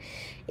client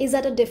is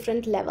at a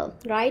different level,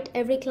 right?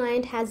 Every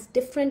client has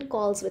different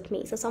calls with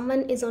me. So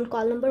someone is on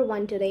call number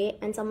 1 today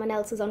and someone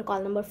else is on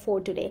call number 4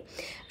 today,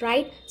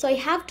 right? So I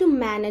have to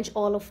manage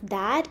all of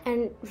that,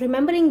 and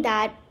remembering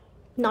that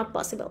Not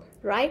possible,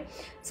 right?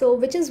 So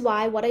which is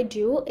why what I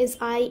do is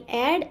I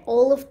add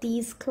all of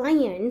these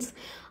clients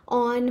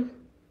on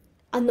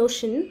a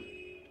Notion.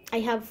 I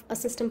have a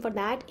system for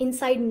that.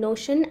 Inside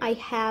Notion, I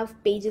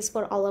have pages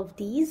for all of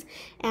these,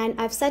 and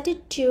I've set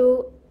it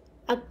to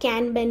a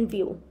Kanban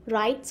view,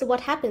 right? So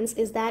what happens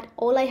is that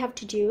all I have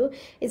to do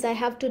is I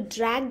have to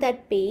drag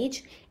that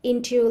page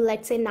into,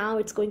 let's say now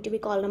it's going to be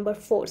call number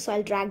 4. So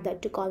I'll drag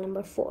that to call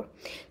number 4.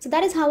 So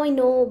that is how I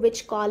know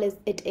which call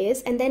it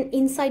is. And then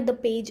inside the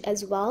page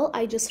as well,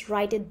 I just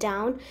write it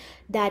down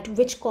that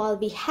which call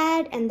we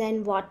had and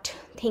then what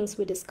things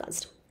we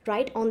discussed,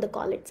 right, on the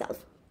call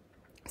itself.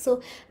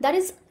 So that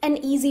is an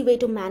easy way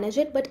to manage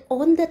it. But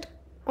on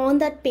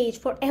that page,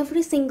 for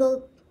every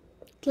single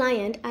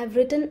client, I've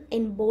written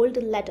in bold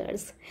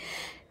letters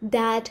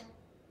that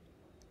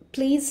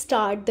please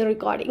start the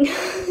recording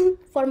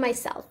for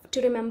myself,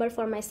 to remember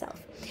for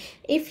myself.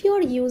 If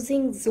you're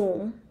using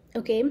Zoom,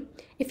 okay,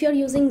 if you're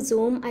using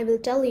Zoom, I will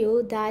tell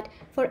you that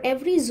for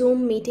every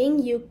Zoom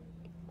meeting,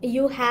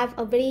 you have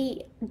a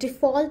very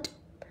default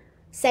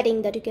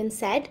setting that you can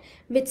set,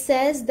 which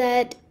says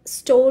that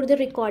store the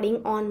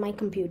recording on my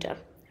computer,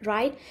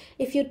 right?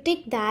 If you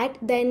tick that,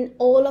 then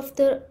all of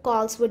the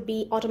calls would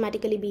be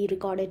automatically be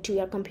recorded to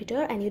your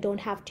computer and you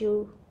don't have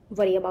to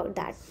worry about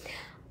that.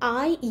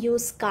 I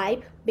use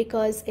Skype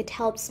because it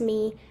helps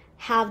me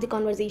have the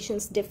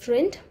conversations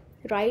different,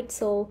 right?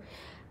 So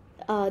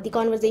the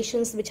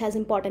conversations which has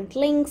important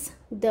links,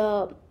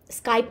 the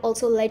Skype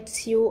also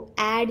lets you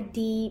add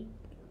the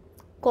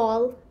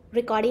call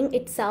recording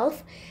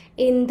itself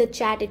in the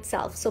chat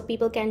itself, so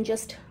people can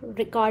just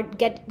record,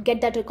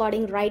 get that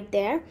recording right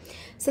there.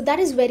 So that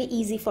is very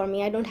easy for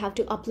me. I don't have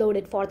to upload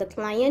it for the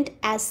client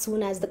as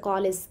soon as the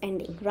call is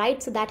ending,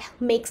 right? So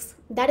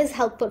that is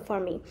helpful for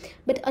me.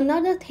 But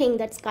another thing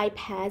that Skype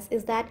has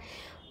is that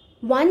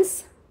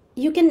once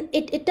you can,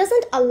 it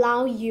doesn't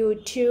allow you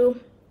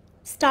to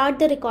start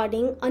the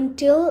recording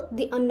until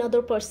the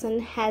another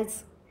person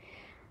has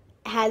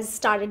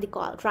started the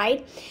call,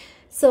 right?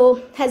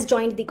 So has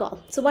joined the call.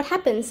 So what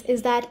happens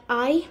is that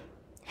I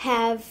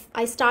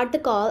start the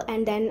call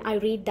and then I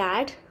read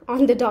that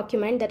on the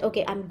document that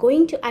okay, I'm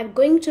going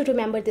to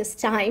remember this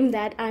time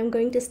that I'm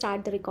going to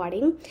start the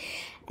recording.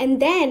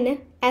 And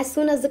then as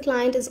soon as the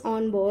client is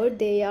on board,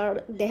 they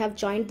have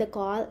joined the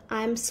call,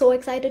 I'm so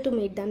excited to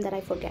meet them that I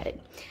forget it.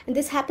 And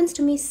this happens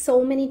to me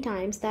so many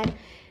times that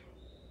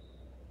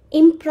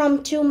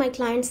impromptu my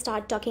clients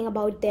start talking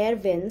about their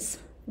wins,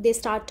 they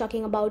start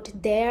talking about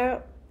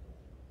their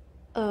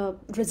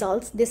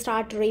results, they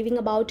start raving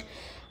about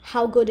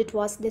how good it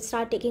was, they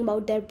start talking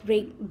about their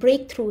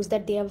breakthroughs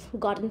that they have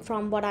gotten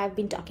from what I've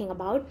been talking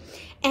about,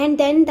 and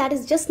then that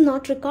is just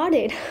not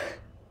recorded.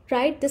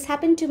 Right? This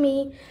happened to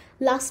me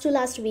last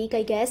week,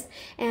 I guess,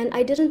 and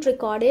I didn't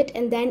record it,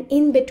 and then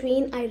in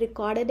between I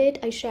recorded it,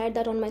 I shared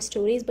that on my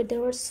stories, but there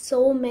were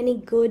so many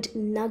good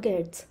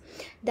nuggets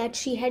that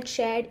she had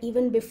shared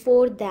even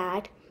before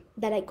that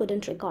I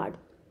couldn't record.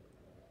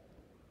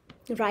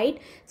 Right?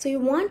 So you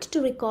want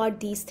to record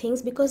these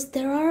things because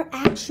there are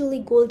actually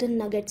golden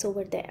nuggets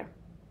over there.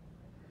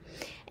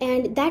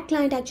 And that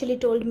client actually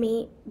told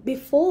me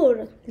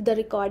before the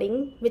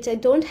recording, which I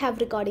don't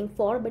have recording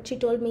for, but she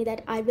told me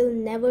that I will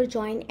never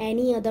join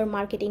any other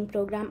marketing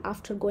program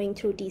after going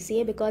through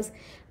TCA because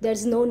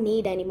there's no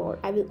need anymore.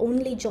 I will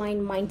only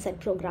join mindset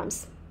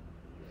programs.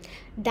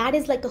 That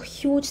is like a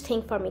huge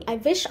thing for me. I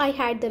wish I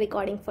had the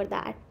recording for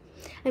that.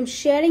 I'm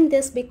sharing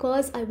this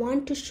because I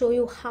want to show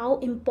you how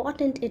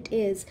important it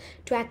is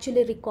to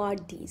actually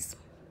record these.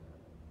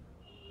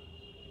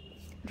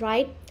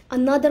 Right?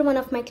 Another one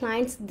of my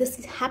clients,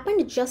 this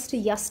happened just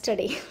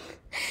yesterday.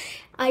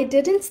 I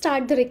didn't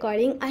start the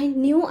recording. I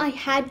knew I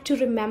had to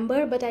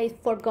remember, but I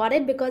forgot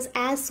it because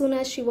as soon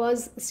as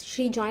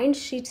she joined,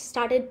 she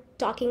started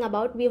talking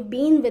about we have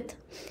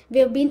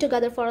been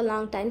together for a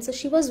long time. So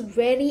she was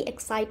very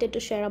excited to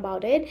share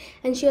about it,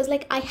 and she was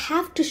like, I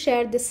have to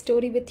share this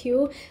story with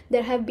you.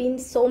 There have been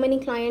so many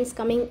clients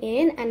coming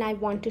in and I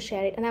want to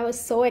share it. And I was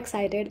so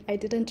excited. I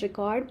didn't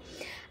record.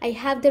 I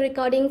have the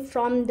recording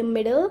from the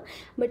middle,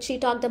 but she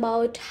talked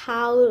about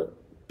how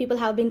people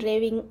have been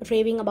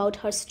raving about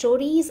her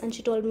stories, and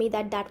she told me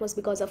that was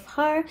because of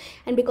her,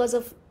 and because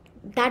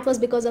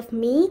of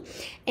me,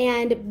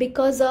 and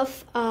because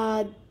of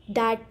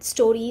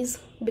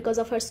because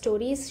of her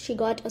stories, she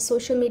got a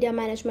social media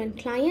management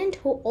client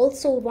who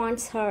also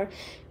wants her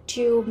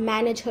to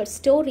manage her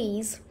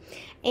stories,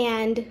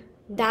 and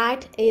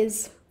that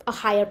is a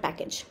higher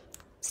package.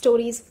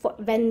 Stories,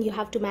 when you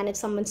have to manage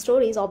someone's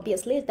stories,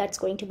 obviously that's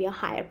going to be a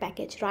higher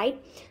package,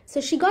 right?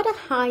 So she got a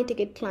high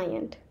ticket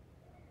client.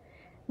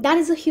 That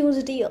is a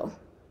huge deal,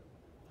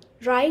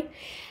 right?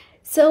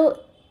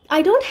 So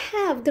I don't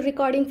have the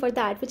recording for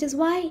that, which is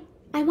why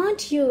I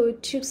want you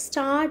to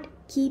start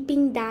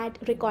keeping that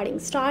recording.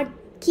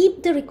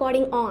 Keep the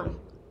recording on,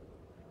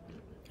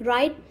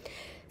 right?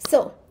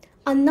 So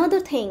another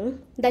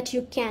thing that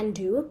you can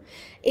do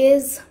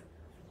is,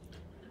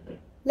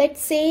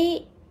 let's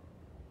say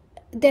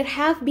there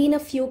have been a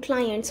few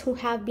clients who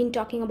have been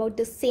talking about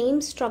the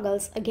same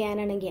struggles again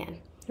and again.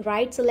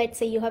 right? So let's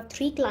say you have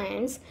 3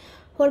 clients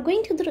who are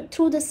going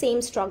through the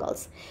same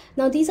struggles.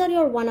 Now these are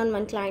your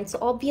one-on-one clients, so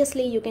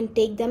obviously you can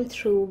take them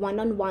through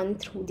one-on-one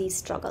through these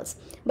struggles,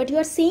 but you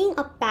are seeing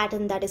a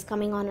pattern that is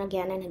coming on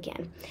again and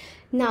again.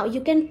 Now you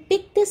can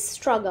pick this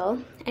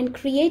struggle and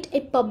create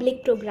a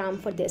public program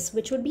for this,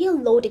 which would be a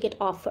low ticket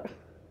offer,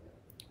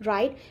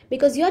 right?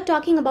 Because you're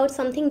talking about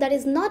something that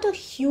is not a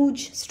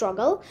huge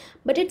struggle,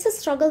 but it's a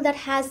struggle that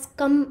has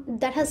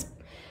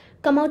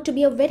come out to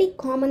be a very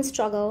common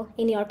struggle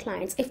in your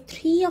clients. If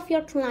 3 of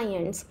your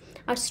clients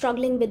are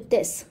struggling with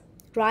this,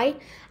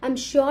 right, I'm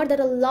sure that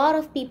a lot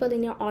of people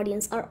in your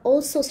audience are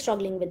also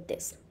struggling with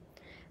this,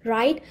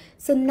 right?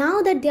 So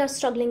now that they are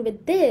struggling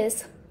with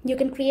this, you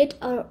can create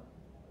a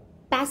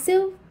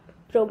passive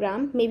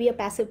program, maybe a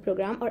passive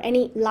program, or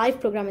any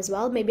live program as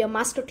well, maybe a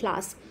master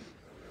class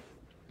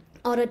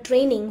or a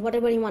training,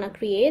 whatever you want to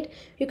create.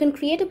 You can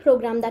create a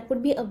program that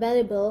would be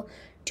available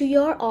to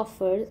your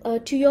offer,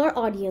 to your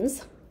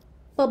audience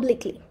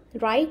publicly,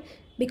 right?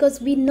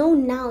 Because we know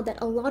now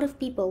that a lot of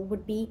people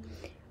would be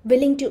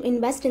willing to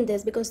invest in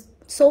this because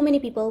so many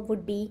people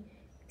would be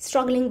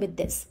struggling with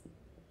this,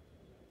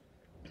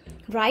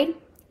 right?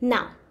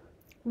 Now,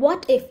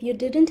 what if you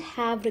didn't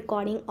have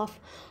recording of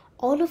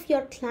all of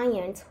your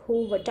clients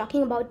who were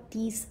talking about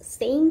these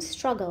same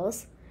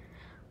struggles?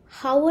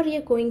 How are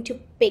you going to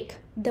pick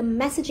the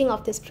messaging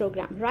of this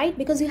program, right?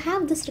 Because you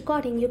have this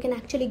recording, you can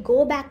actually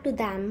go back to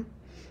them.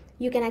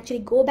 You can actually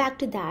go back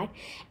to that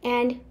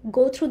and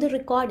go through the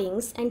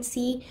recordings and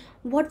see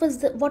what were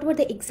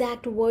the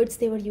exact words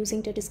they were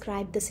using to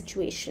describe the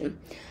situation.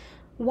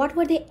 What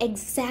were they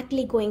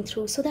exactly going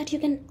through, so that you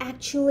can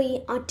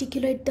actually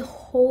articulate the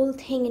whole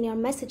thing in your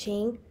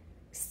messaging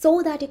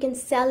so that you can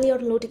sell your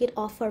low ticket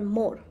offer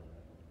more,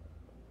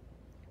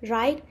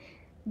 right?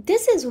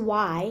 This is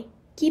why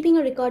keeping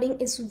a recording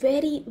is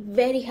very,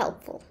 very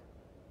helpful.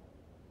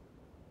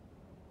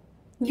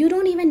 You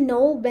don't even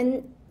know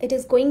when it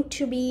is going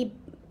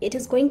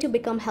to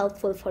become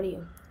helpful for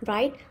you,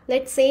 right?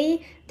 Let's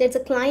say there's a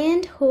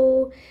client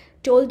who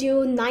told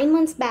you 9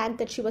 months back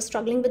that she was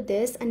struggling with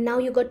this, and now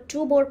you got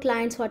 2 more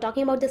clients who are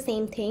talking about the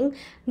same thing.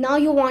 Now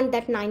you want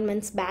that 9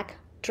 months back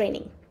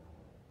training,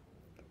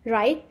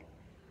 right?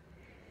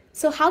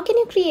 So how can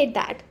you create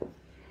that?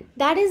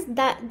 That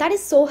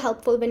is so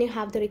helpful when you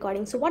have the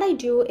recording. So what I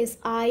do is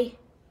I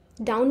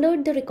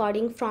download the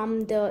recording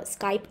from the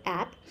Skype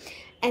app,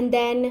 and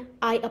then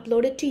I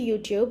upload it to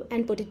YouTube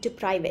and put it to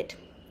private,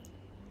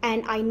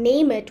 and I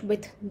name it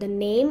with the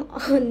name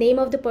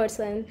of the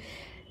person,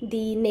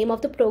 the name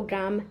of the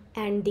program,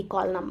 and the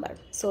call number.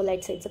 So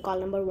let's say it's a call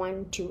number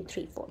 1 2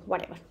 3 4,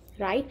 whatever,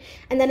 right?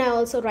 And then I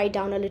also write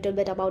down a little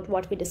bit about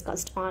what we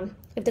discussed on,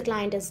 if the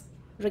client is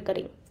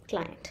recurring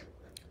client,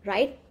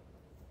 right?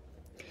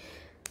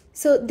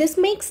 So this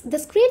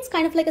creates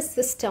kind of like a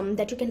system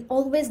that you can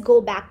always go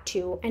back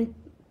to and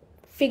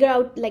figure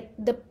out,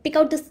 pick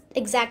out this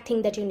exact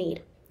thing that you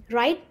need,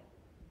 right?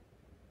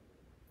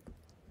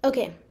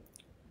 Okay.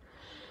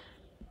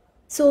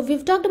 So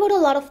we've talked about a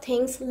lot of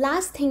things.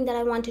 Last thing that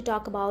I want to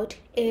talk about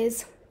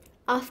is,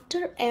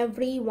 after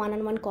every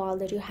one-on-one call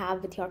that you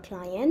have with your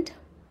client,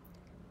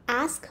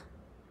 ask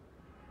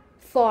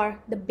for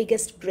the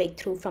biggest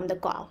breakthrough from the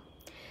call.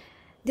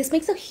 This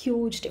makes a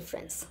huge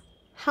difference.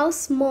 How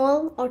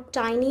small or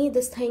tiny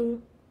this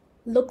thing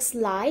looks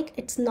like,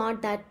 it's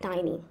not that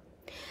tiny.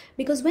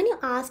 Because when you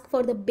ask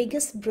for the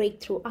biggest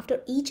breakthrough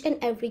after each and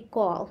every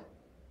call,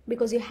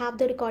 because you have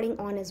the recording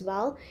on as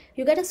well,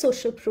 you get a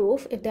social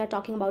proof if they're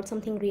talking about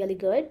something really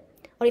good,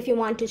 or if you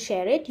want to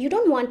share it. You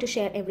don't want to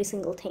share every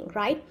single thing,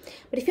 right?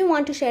 But if you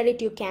want to share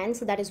it, you can.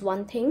 So that is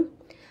one thing.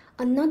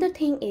 Another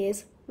thing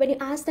is, when you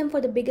ask them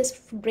for the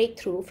biggest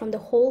breakthrough from the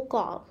whole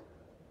call,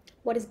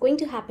 what is going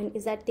to happen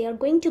is that they are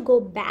going to go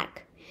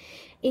back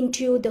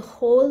into the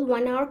whole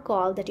 1 hour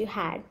call that you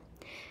had.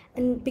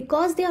 And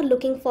because they are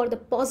looking for the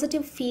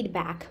positive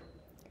feedback,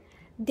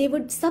 they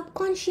would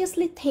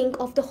subconsciously think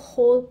of the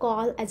whole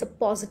call as a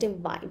positive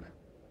vibe.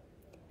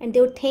 And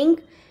they would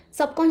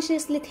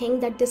subconsciously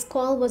think that this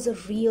call was a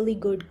really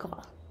good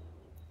call.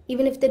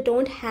 Even if they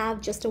don't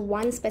have just a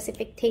one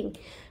specific thing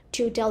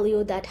to tell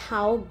you that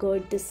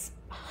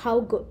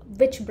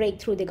which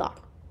breakthrough they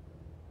got,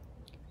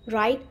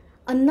 right?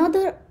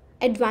 Another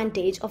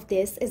advantage of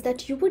this is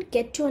that you would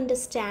get to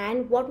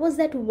understand what was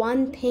that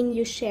one thing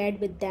you shared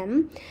with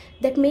them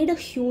that made a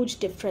huge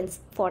difference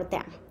for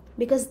them.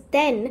 Because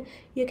then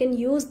you can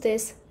use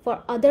this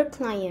for other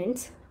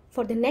clients,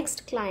 for the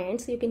next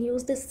clients. You can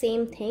use the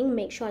same thing,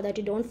 make sure that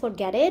you don't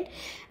forget it,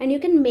 and you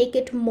can make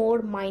it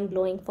more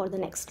mind-blowing for the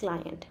next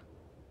client,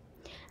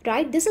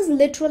 right? This is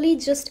literally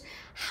just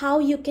how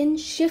you can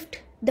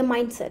shift the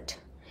mindset,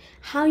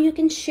 how you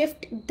can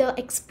shift the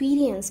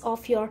experience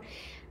of your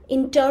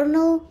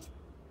internal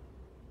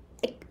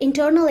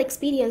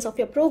experience of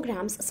your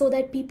programs, so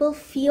that people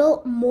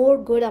feel more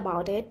good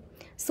about it,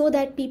 so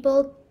that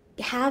people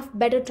have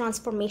better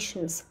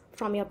transformations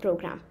from your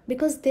program.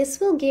 Because this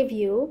will give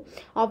you,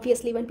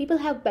 obviously, when people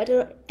have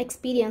better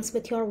experience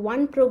with your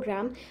one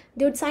program,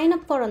 they would sign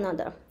up for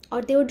another,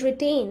 or they would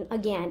retain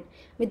again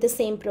with the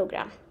same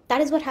program. That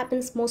is what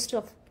happens most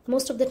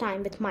of the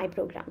time with my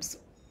programs,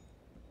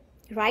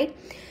 right?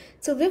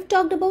 So we've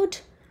talked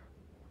about,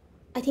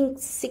 I think,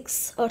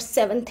 6 or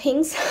 7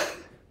 things.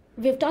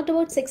 We've talked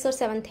about 6 or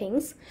 7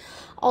 things,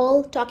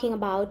 all talking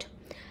about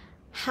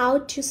how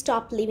to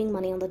stop leaving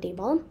money on the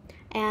table.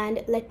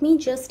 And let me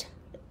just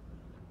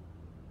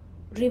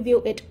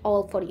review it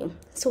all for you.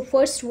 So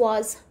first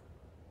was,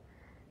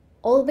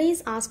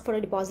 always ask for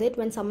a deposit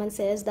when someone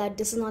says that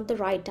this is not the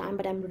right time,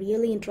 but I'm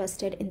really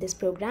interested in this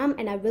program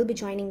and I will be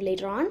joining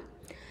later on.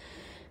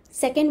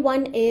 Second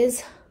one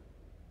is,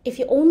 if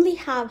you only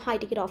have high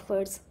ticket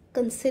offers,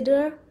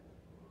 consider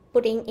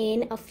putting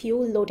in a few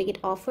low ticket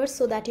offers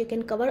so that you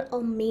can cover a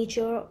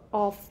major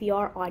of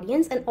your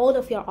audience and all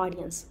of your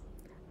audience,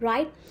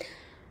 right?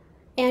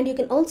 And you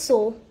can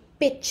also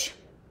pitch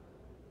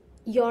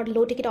your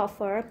low ticket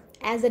offer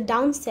as a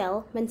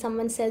downsell when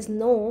someone says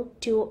no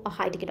to a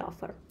high ticket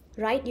offer,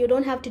 right? You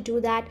don't have to do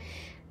that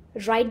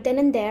right then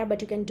and there,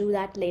 but you can do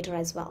that later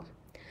as well.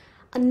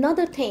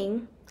 Another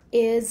thing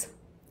is,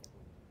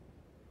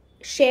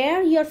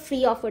 share your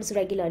free offers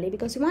regularly,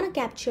 because you want to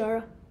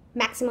capture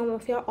maximum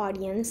of your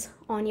audience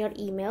on your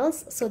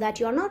emails so that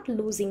you're not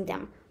losing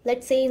them.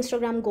 Let's say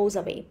Instagram goes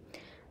away,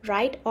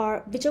 right?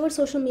 Or whichever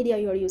social media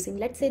you're using,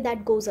 let's say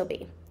that goes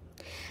away.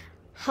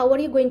 How are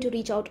you going to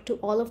reach out to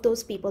all of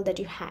those people that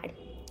you had?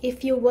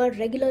 If you were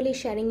regularly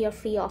sharing your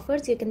free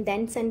offers, you can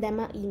then send them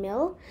an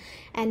email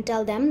and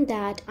tell them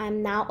that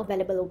I'm now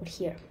available over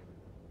here,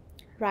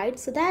 right?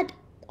 So that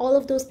all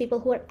of those people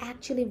who are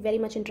actually very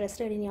much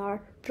interested in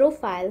your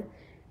profile,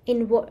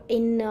 in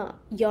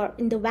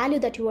the value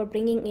that you are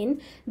bringing in,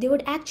 they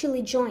would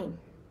actually join,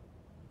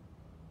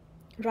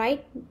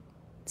 right?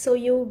 So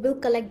you will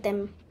collect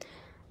them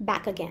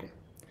back again.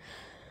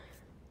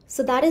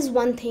 So that is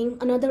one thing.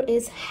 Another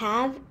is,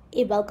 have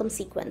a welcome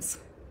sequence.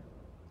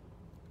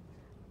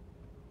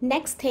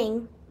 Next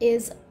thing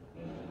is,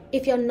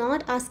 if you're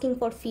not asking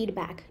for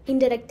feedback,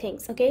 indirect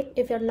things, okay?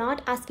 If you're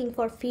not asking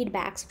for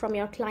feedbacks from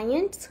your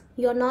clients,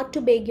 you're not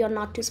too big, you're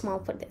not too small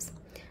for this.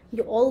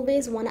 You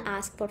always want to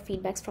ask for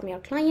feedbacks from your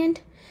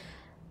client.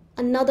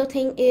 Another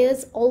thing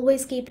is,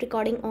 always keep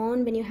recording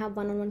on when you have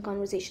one-on-one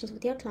conversations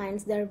with your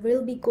clients. There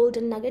will be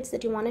golden nuggets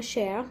that you want to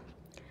share.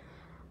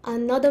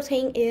 Another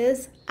thing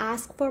is,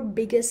 ask for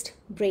biggest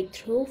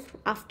breakthrough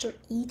after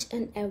each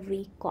and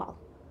every call.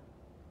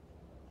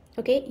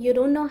 Okay, you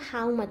don't know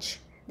how much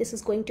this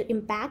is going to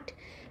impact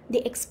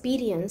the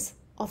experience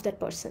of that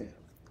person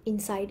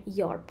inside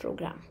your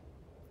program.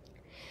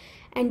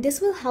 And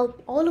this will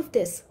help, all of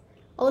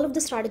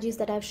the strategies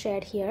that I've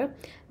shared here,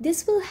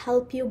 this will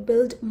help you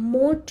build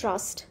more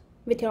trust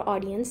with your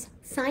audience,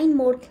 sign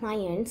more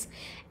clients,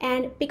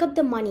 and pick up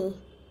the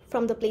money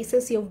from the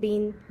places you've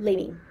been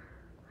living,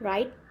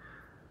 right?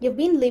 You've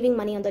been leaving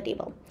money on the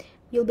table.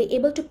 You'll be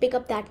able to pick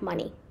up that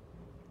money.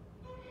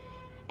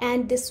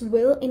 And this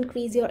will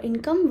increase your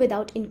income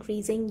without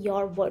increasing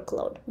your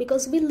workload,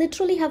 because we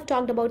literally have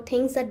talked about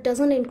things that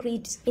doesn't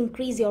increase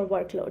your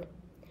workload.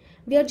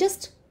 We are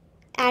just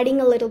adding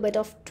a little bit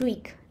of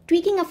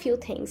tweaking a few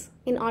things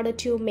in order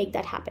to make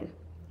that happen,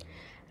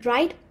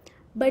 right?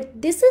 But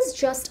this is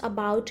just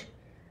about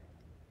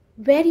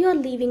where you're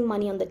leaving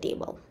money on the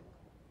table.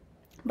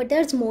 But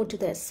there's more to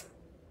this,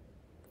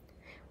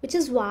 which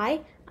is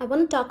why I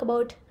want to talk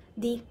about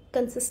the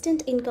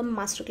consistent income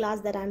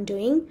masterclass that I'm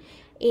doing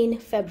in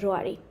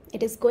February.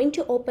 It is going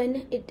to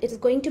open, it is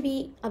going to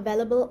be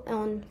available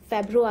on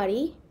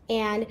February,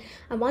 and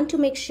I want to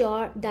make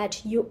sure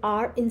that you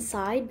are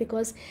inside,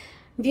 because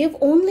we have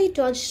only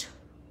touched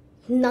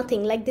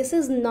nothing. Like, this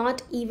is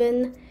not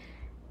even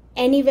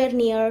anywhere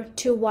near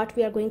to what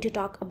we are going to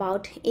talk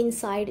about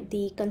inside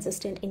the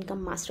consistent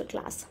income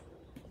masterclass,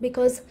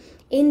 because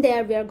in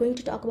there we are going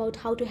to talk about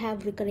how to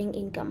have recurring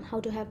income,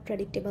 how to have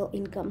predictable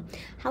income,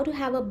 how to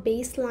have a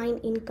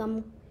baseline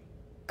income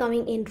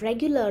coming in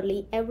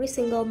regularly every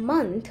single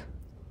month,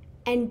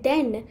 and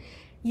then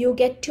you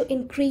get to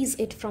increase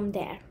it from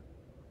there,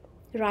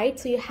 right?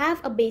 So you have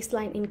a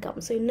baseline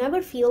income, so you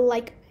never feel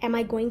like, am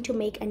I going to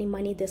make any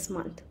money this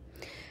month,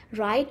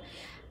 right?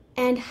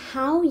 And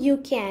how you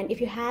can, if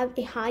you have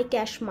a high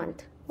cash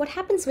month, what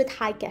happens with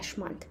high cash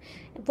month?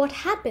 What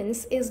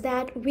happens is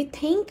that we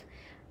think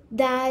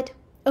that,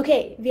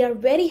 okay, we are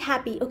very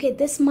happy, okay,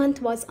 this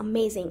month was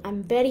amazing,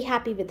 I'm very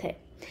happy with it,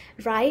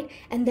 right?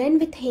 And then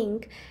we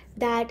think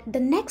that the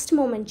next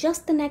moment,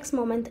 just the next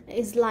moment,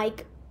 is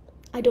like,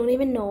 I don't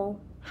even know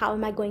how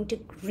am I going to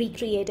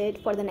recreate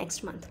it for the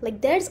next month.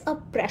 Like, there's a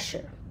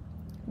pressure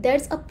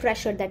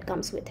that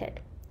comes with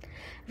it,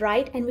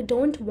 right? And we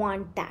don't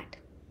want that.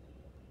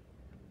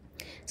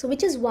 So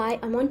which is why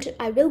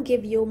I will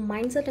give you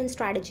mindset and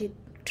strategy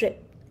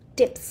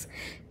tips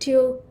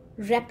to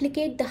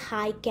replicate the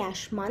high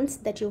cash months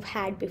that you've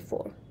had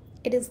before.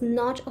 It is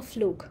not a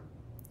fluke.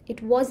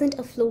 It wasn't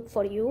a fluke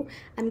for you.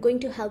 I'm going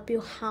to help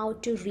you how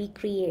to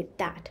recreate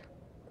that.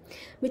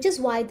 which is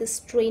why this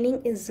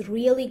training is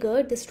really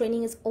good. This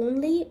training is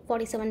only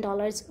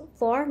 $47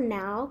 for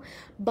now,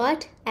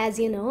 but as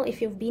you know,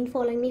 if you've been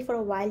following me for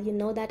a while, you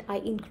know that I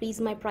increase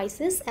my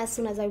prices as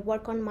soon as I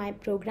work on my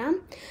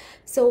program.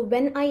 So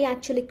when I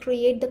actually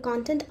create the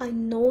content, I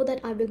know that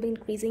I will be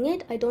increasing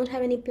it. I don't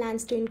have any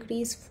plans to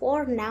increase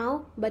for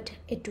now, but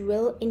it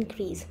will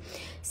increase.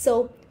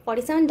 So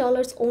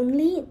 $47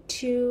 only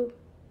to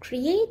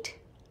create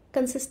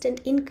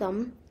consistent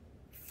income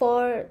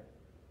for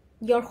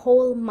your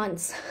whole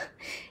months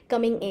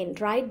coming in,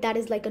 right? That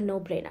is like a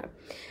no-brainer,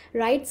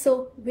 right?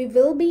 So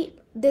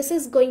this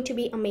is going to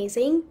be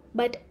amazing,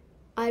 but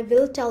I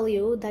will tell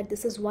you that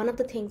this is one of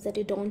the things that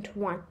you don't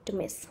want to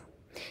miss.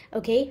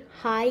 Okay,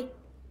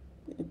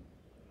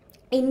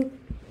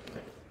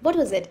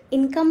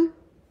 income.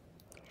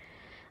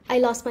 I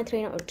lost my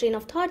train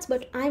of thoughts,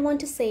 but I want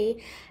to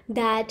say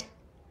that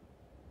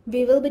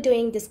we will be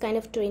doing this kind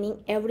of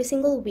training every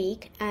single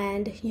week,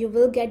 and you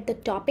will get the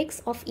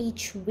topics of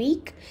each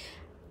week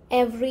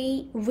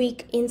every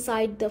week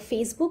inside the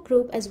Facebook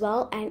group as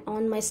well, and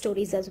on my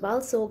stories as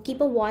well. So keep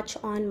a watch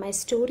on my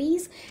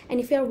stories, and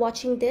if you're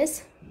watching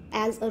this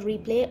as a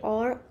replay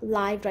or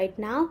live right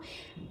now,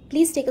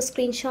 please take a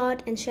screenshot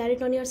and share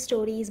it on your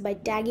stories by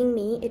tagging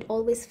me. It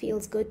always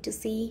feels good to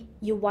see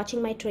you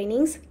watching my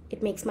trainings.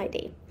 It makes my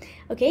day.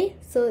 Okay,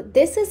 so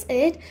this is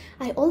it.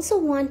 I also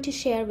want to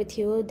share with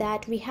you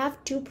that we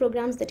have 2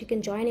 programs that you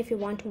can join if you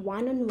want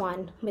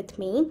one-on-one with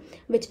me,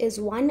 which is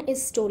one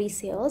is story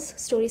sales.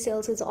 Story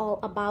sales is all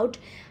about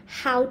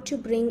how to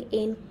bring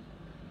in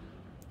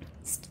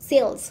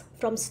sales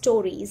from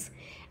stories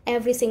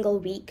every single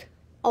week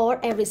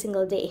or every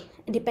single day,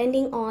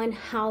 depending on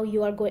how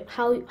you are going,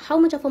 how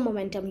much of a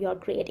momentum you are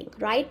creating,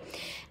 right?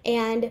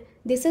 And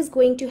this is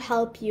going to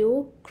help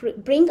you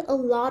bring a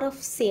lot of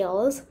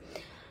sales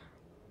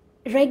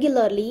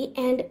regularly.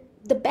 And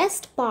the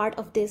best part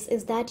of this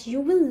is that you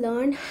will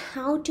learn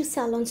how to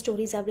sell on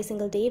stories every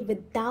single day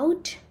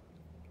without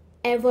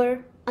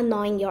ever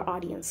annoying your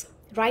audience,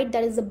 right?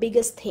 That is the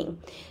biggest thing,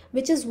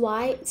 which is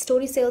why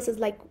story sales is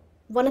like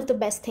one of the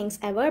best things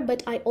ever.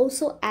 But I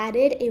also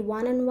added a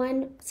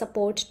one-on-one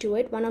support to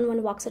it,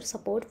 one-on-one Voxer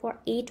support for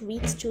 8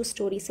 weeks to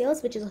story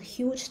sales, which is a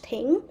huge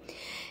thing,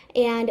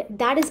 and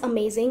that is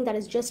amazing. That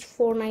is just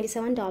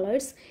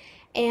 $497,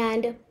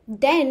 and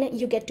then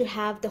you get to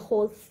have the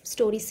whole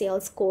story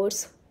sales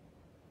course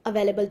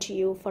available to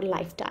you for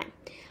lifetime.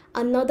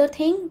 Another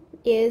thing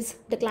is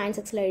the Clients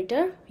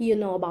Accelerator. You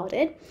know about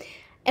it.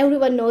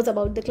 Everyone knows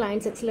about the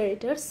Clients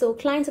Accelerator. So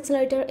Clients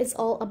Accelerator is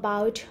all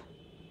about,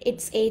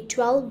 it's a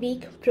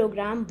 12-week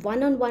program,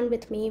 one-on-one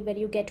with me, where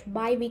you get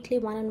bi-weekly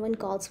one-on-one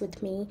calls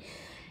with me,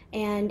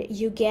 and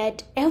you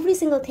get every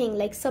single thing,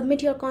 like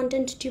submit your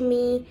content to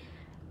me,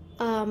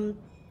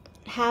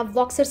 have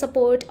Voxer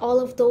support, all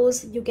of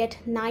those. You get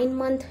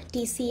 9-month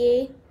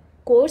TCA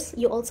course.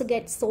 You also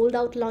get sold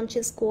out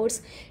launches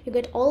course. You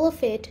get all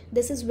of it.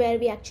 This is where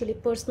we actually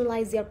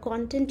personalize your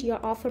content, your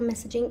offer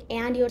messaging,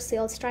 and your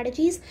sales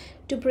strategies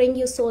to bring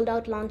you sold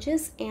out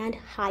launches and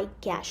high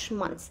cash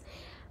months.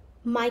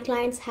 My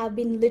clients have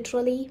been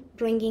literally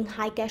bringing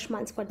high cash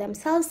months for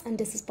themselves, and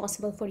this is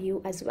possible for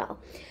you as well.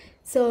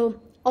 So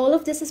all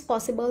of this is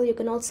possible. You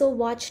can also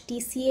watch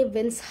TCA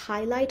wins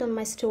highlight on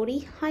my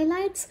story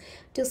highlights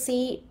to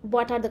see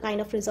what are the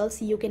kind of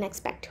results you can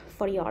expect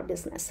for your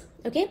business.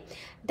 Okay,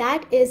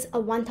 that is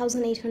a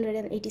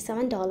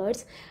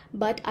 $1,887,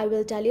 but I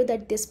will tell you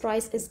that this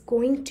price is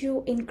going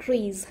to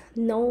increase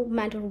no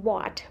matter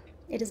what.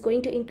 It is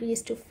going to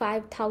increase to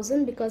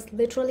 $5,000, because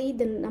literally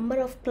the number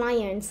of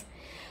clients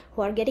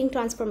who are getting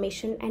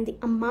transformation and the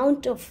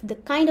amount of the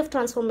kind of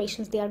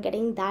transformations they are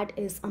getting, that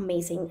is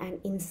amazing and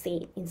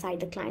insane inside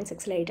the Clients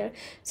Accelerator.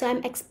 So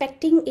I'm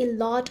expecting a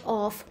lot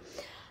of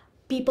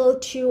people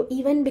to,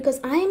 even because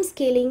I am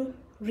scaling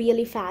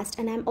really fast,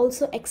 and I'm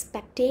also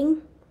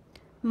expecting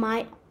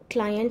my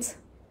clients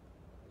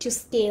to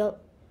scale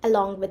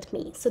along with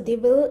me. So they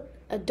will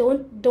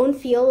don't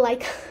feel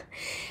like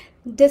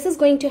this is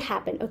going to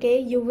happen. Okay,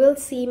 you will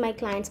see my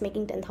clients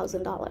making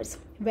 $10,000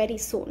 very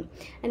soon,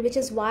 and which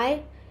is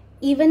why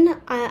even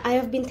I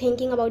have been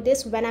thinking about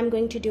this, when I'm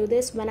going to do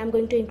this, when I'm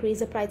going to increase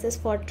the prices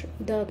for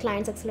the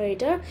Clients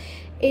Accelerator.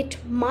 It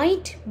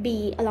might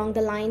be along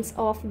the lines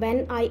of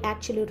when I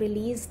actually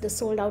release the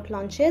sold out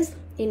launches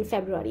in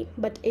February,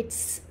 but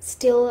it's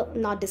still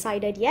not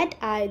decided yet.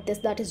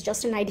 That is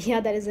just an idea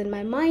that is in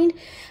my mind,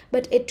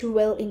 but it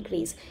will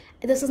increase.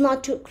 This is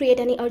not to create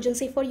any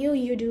urgency for you.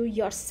 You do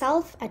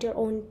yourself at your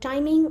own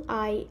timing.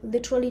 I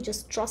literally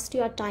just trust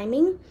your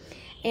timing,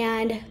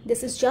 and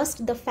this is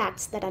just the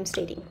facts that I'm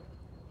stating.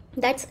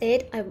 That's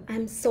it.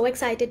 I'm so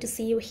excited to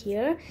see you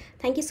here.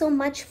 Thank you so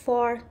much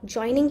for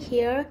joining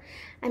here.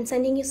 I'm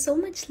sending you so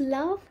much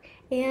love,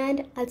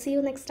 and I'll see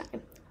you next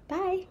time.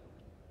 Bye.